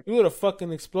 you would have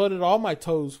fucking exploded all my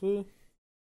toes, fool.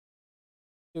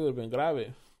 It would have been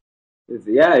grave.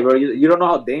 Yeah, bro. You don't know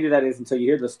how dangerous that is until you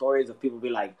hear the stories of people be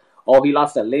like, "Oh, he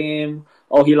lost a limb.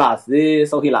 Oh, he lost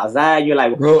this. Oh, he lost that." You're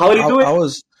like, bro, how did he do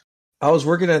it? I was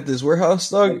working at this warehouse,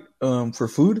 dog, for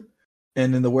food,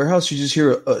 and in the warehouse you just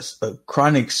hear a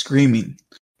chronic screaming,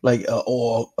 like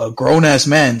a grown ass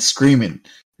man screaming,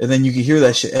 and then you can hear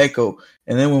that shit echo.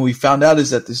 And then when we found out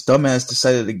is that this dumbass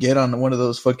decided to get on one of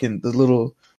those fucking the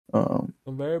little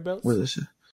conveyor belts. What is it?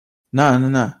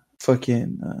 Nah.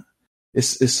 Fucking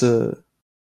it's a.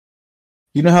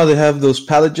 You know how they have those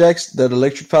pallet jacks, that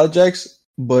electric pallet jacks,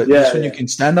 but this one you can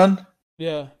stand on.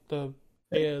 Yeah,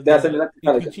 that's an electric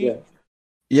pallet jack.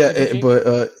 Yeah,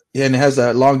 and it has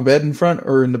that long bed in front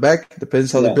or in the back.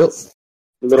 Depends how they're built.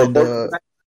 No,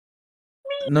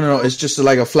 it's just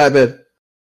like a flatbed.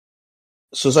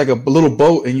 So it's like a little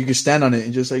boat, and you can stand on it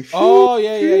and just like. Oh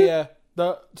yeah.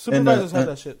 The supervisors have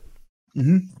that shit.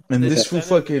 Mm-hmm. And this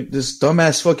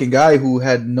dumbass fucking guy who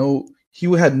had no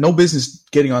business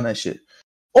getting on that shit.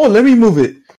 Oh, let me move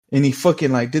it, and he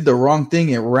fucking like did the wrong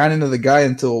thing and ran into the guy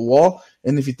into a wall.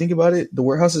 And if you think about it, the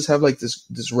warehouses have like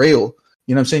this rail.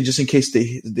 You know what I'm saying? Just in case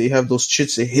they have those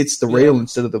shits that hits the rail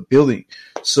instead of the building.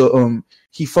 So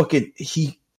he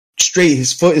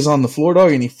his foot is on the floor,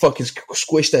 dog, and he fucking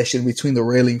squished that shit between the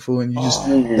railing, fool. And you just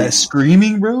that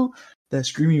screaming, bro. That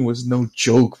screaming was no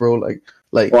joke, bro. Like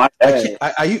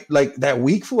I like that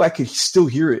week, fool. I could still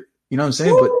hear it. You know what I'm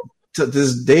saying? But to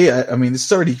this day, I mean,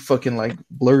 it's already fucking like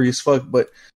blurry as fuck. But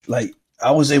like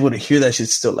I was able to hear that shit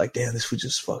still. Like, damn, this fool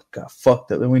just got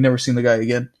fucked up, and we never seen the guy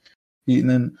again. And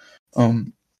then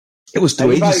it was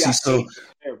through agencies, so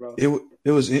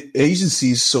it was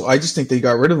agencies. So I just think they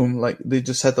got rid of him. Like they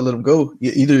just had to let him go.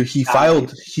 Either he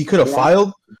filed, he could have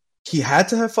filed. He had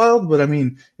to have filed, but I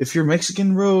mean, if you're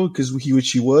Mexican, bro, because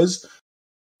which he was,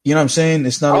 you know what I'm saying?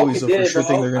 It's not always a for sure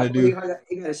thing they're gonna do.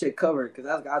 He got his shit covered because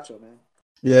that's Gacho, man.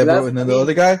 Yeah, bro. And then the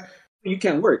other guy, you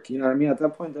can't work. You know what I mean? At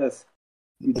that point, that's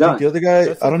you done. The other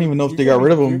guy, I don't even know if they got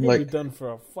rid of him. Like done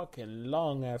for a fucking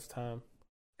long ass time.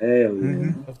 Hell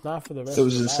yeah. If not for the rest, so it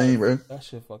was insane, bro. That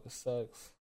shit fucking sucks.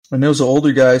 And there was an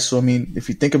older guy, so I mean, if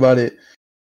you think about it,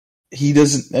 he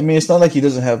doesn't. I mean, it's not like he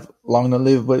doesn't have long to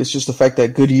live, but it's just the fact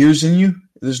that good years in you.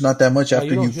 There's not that much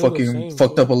after you fucking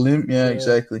fucked up a limb. Yeah,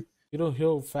 exactly. You don't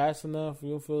heal fast enough.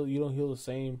 You don't heal the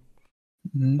same.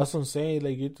 Mm-hmm. That's what I'm saying.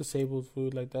 Like you're disabled,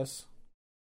 food. Like that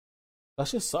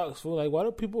shit sucks, fool. Like why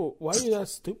are you that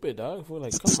stupid, dog? Fool?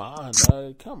 Like come on,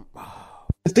 dog. Come on.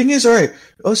 The thing is, all right,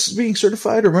 us being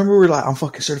certified. Remember, we're like, I'm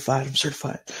fucking certified. I'm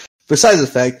certified. Besides the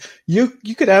fact, you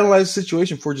could analyze the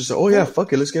situation for just, oh yeah,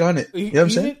 fuck it, let's get on it. You know what I'm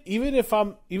saying? Even if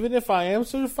I am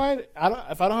certified,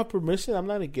 if I don't have permission, I'm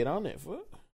not gonna get on it, fool.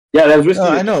 Yeah, that's risky.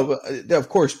 I know, but yeah, of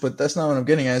course, but that's not what I'm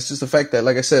getting at. It's just the fact that,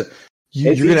 like I said,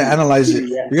 you're gonna analyze it.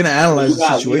 Yeah. You're gonna analyze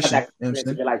the situation. You know what I'm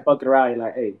saying? You're like fucking around. You're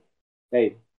like, hey,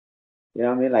 you know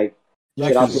what I mean? Like,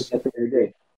 every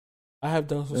day. I have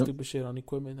done some stupid shit on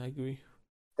equipment. I agree.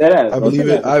 I believe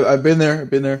it. I've been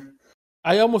there.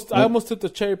 I almost took the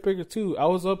cherry picker too. I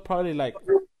was up probably like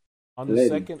on the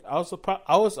second. I was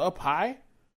up high,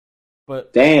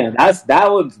 but damn, that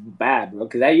was bad, bro.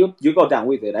 Because you go down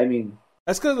with it. I mean.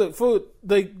 That's because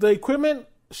the equipment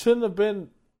shouldn't have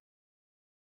been.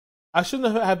 I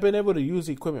shouldn't have been able to use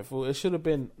the equipment, fool. It should have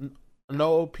been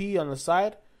no OP on the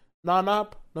side,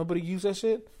 non-op. Nobody use that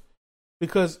shit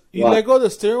because you let go of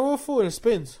the steering wheel, fool, and it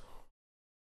spins.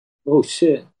 Oh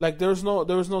shit! Like there was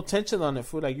no tension on it,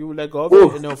 fool. Like you would let go of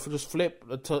it and it'll just flip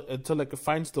until like it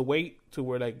finds the weight to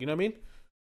where like you know what I mean.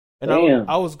 And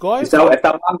I was going. It's not like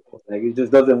it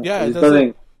just doesn't. Yeah, it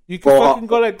doesn't. You can fucking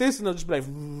go like this and it'll just be like.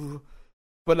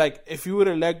 But like, if you would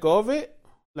have let go of it,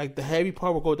 like the heavy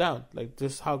part will go down. Like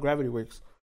this is how gravity works.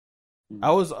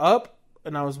 I was up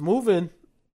and I was moving,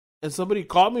 and somebody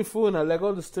called me, fool, and I let go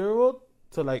of the steering wheel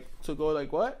to go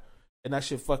like what? And that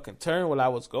shit fucking turned while I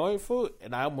was going, fool,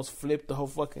 and I almost flipped the whole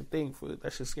fucking thing, fool.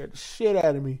 That shit scared the shit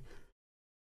out of me.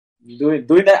 Doing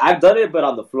that, I've done it, but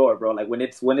on the floor, bro. Like when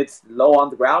it's low on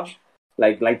the ground.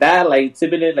 Like that, like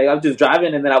tipping it, like I'm just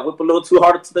driving and then I whip a little too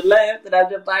hard to the left and I'm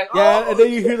just like, and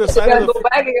then you hear the side of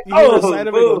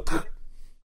it.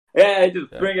 Yeah,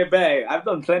 just bring it back. I've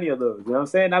done plenty of those. You know what I'm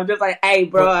saying? I'm just like, hey,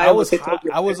 bro, I was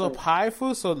up high,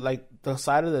 fool, so like the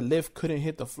side of the lift couldn't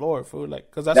hit the floor, fool,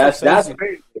 like because that's crazy.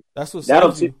 That's what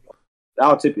that'll tip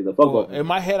you the fuck up. In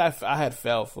my head, I had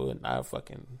fell, fool, and I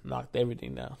fucking knocked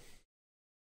everything down.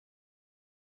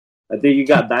 I think you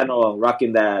got Dino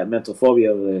rocking that mental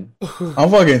phobia over there. I'm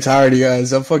fucking tired, you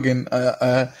guys. I'm fucking.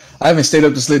 I haven't stayed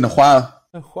up to sleep in a while.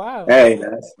 Wow. Hey,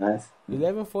 that's nice.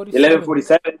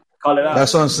 11:47. Call it out.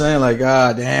 That's what I'm saying. Like,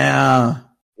 god damn.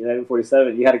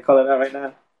 11:47. You had to call it out right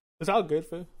now. It's all good,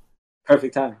 fool.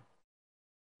 Perfect time.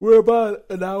 We're about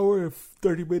an hour and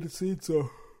 30 minutes in, so.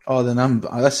 Oh, then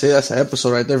that's it. That's an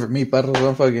episode right there for me, perros.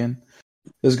 I'm fucking.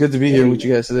 It's good to be here with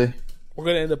you guys today. We're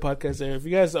gonna end the podcast there. If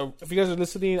you guys are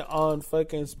listening on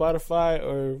fucking Spotify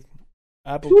or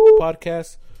Apple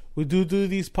Podcasts, we do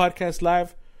these podcasts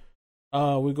live.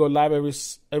 We go live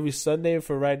every Sunday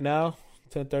for right now,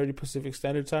 10:30 Pacific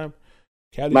Standard Time.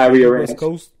 Cali, West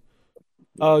Coast.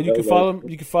 You can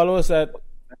follow us at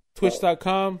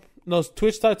twitch.com. No,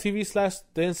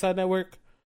 twitch.tv/The Inside Network.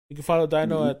 You can follow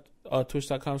Dino at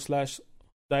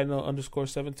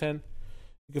twitch.com/Dino_710.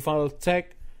 You can follow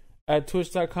Tech at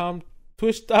twitch.tv/AOTech4.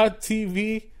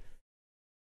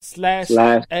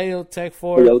 AOTech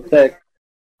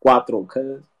 4,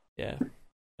 cuz. Yeah.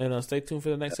 And stay tuned for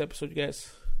the next episode, you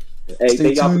guys. Hey,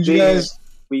 stay tuned, you guys.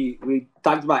 We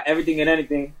talked about everything and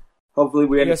anything. Hopefully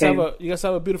we entertain. You guys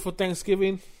have a beautiful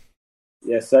Thanksgiving.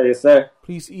 Yes, sir. Yes, sir.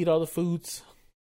 Please eat all the foods.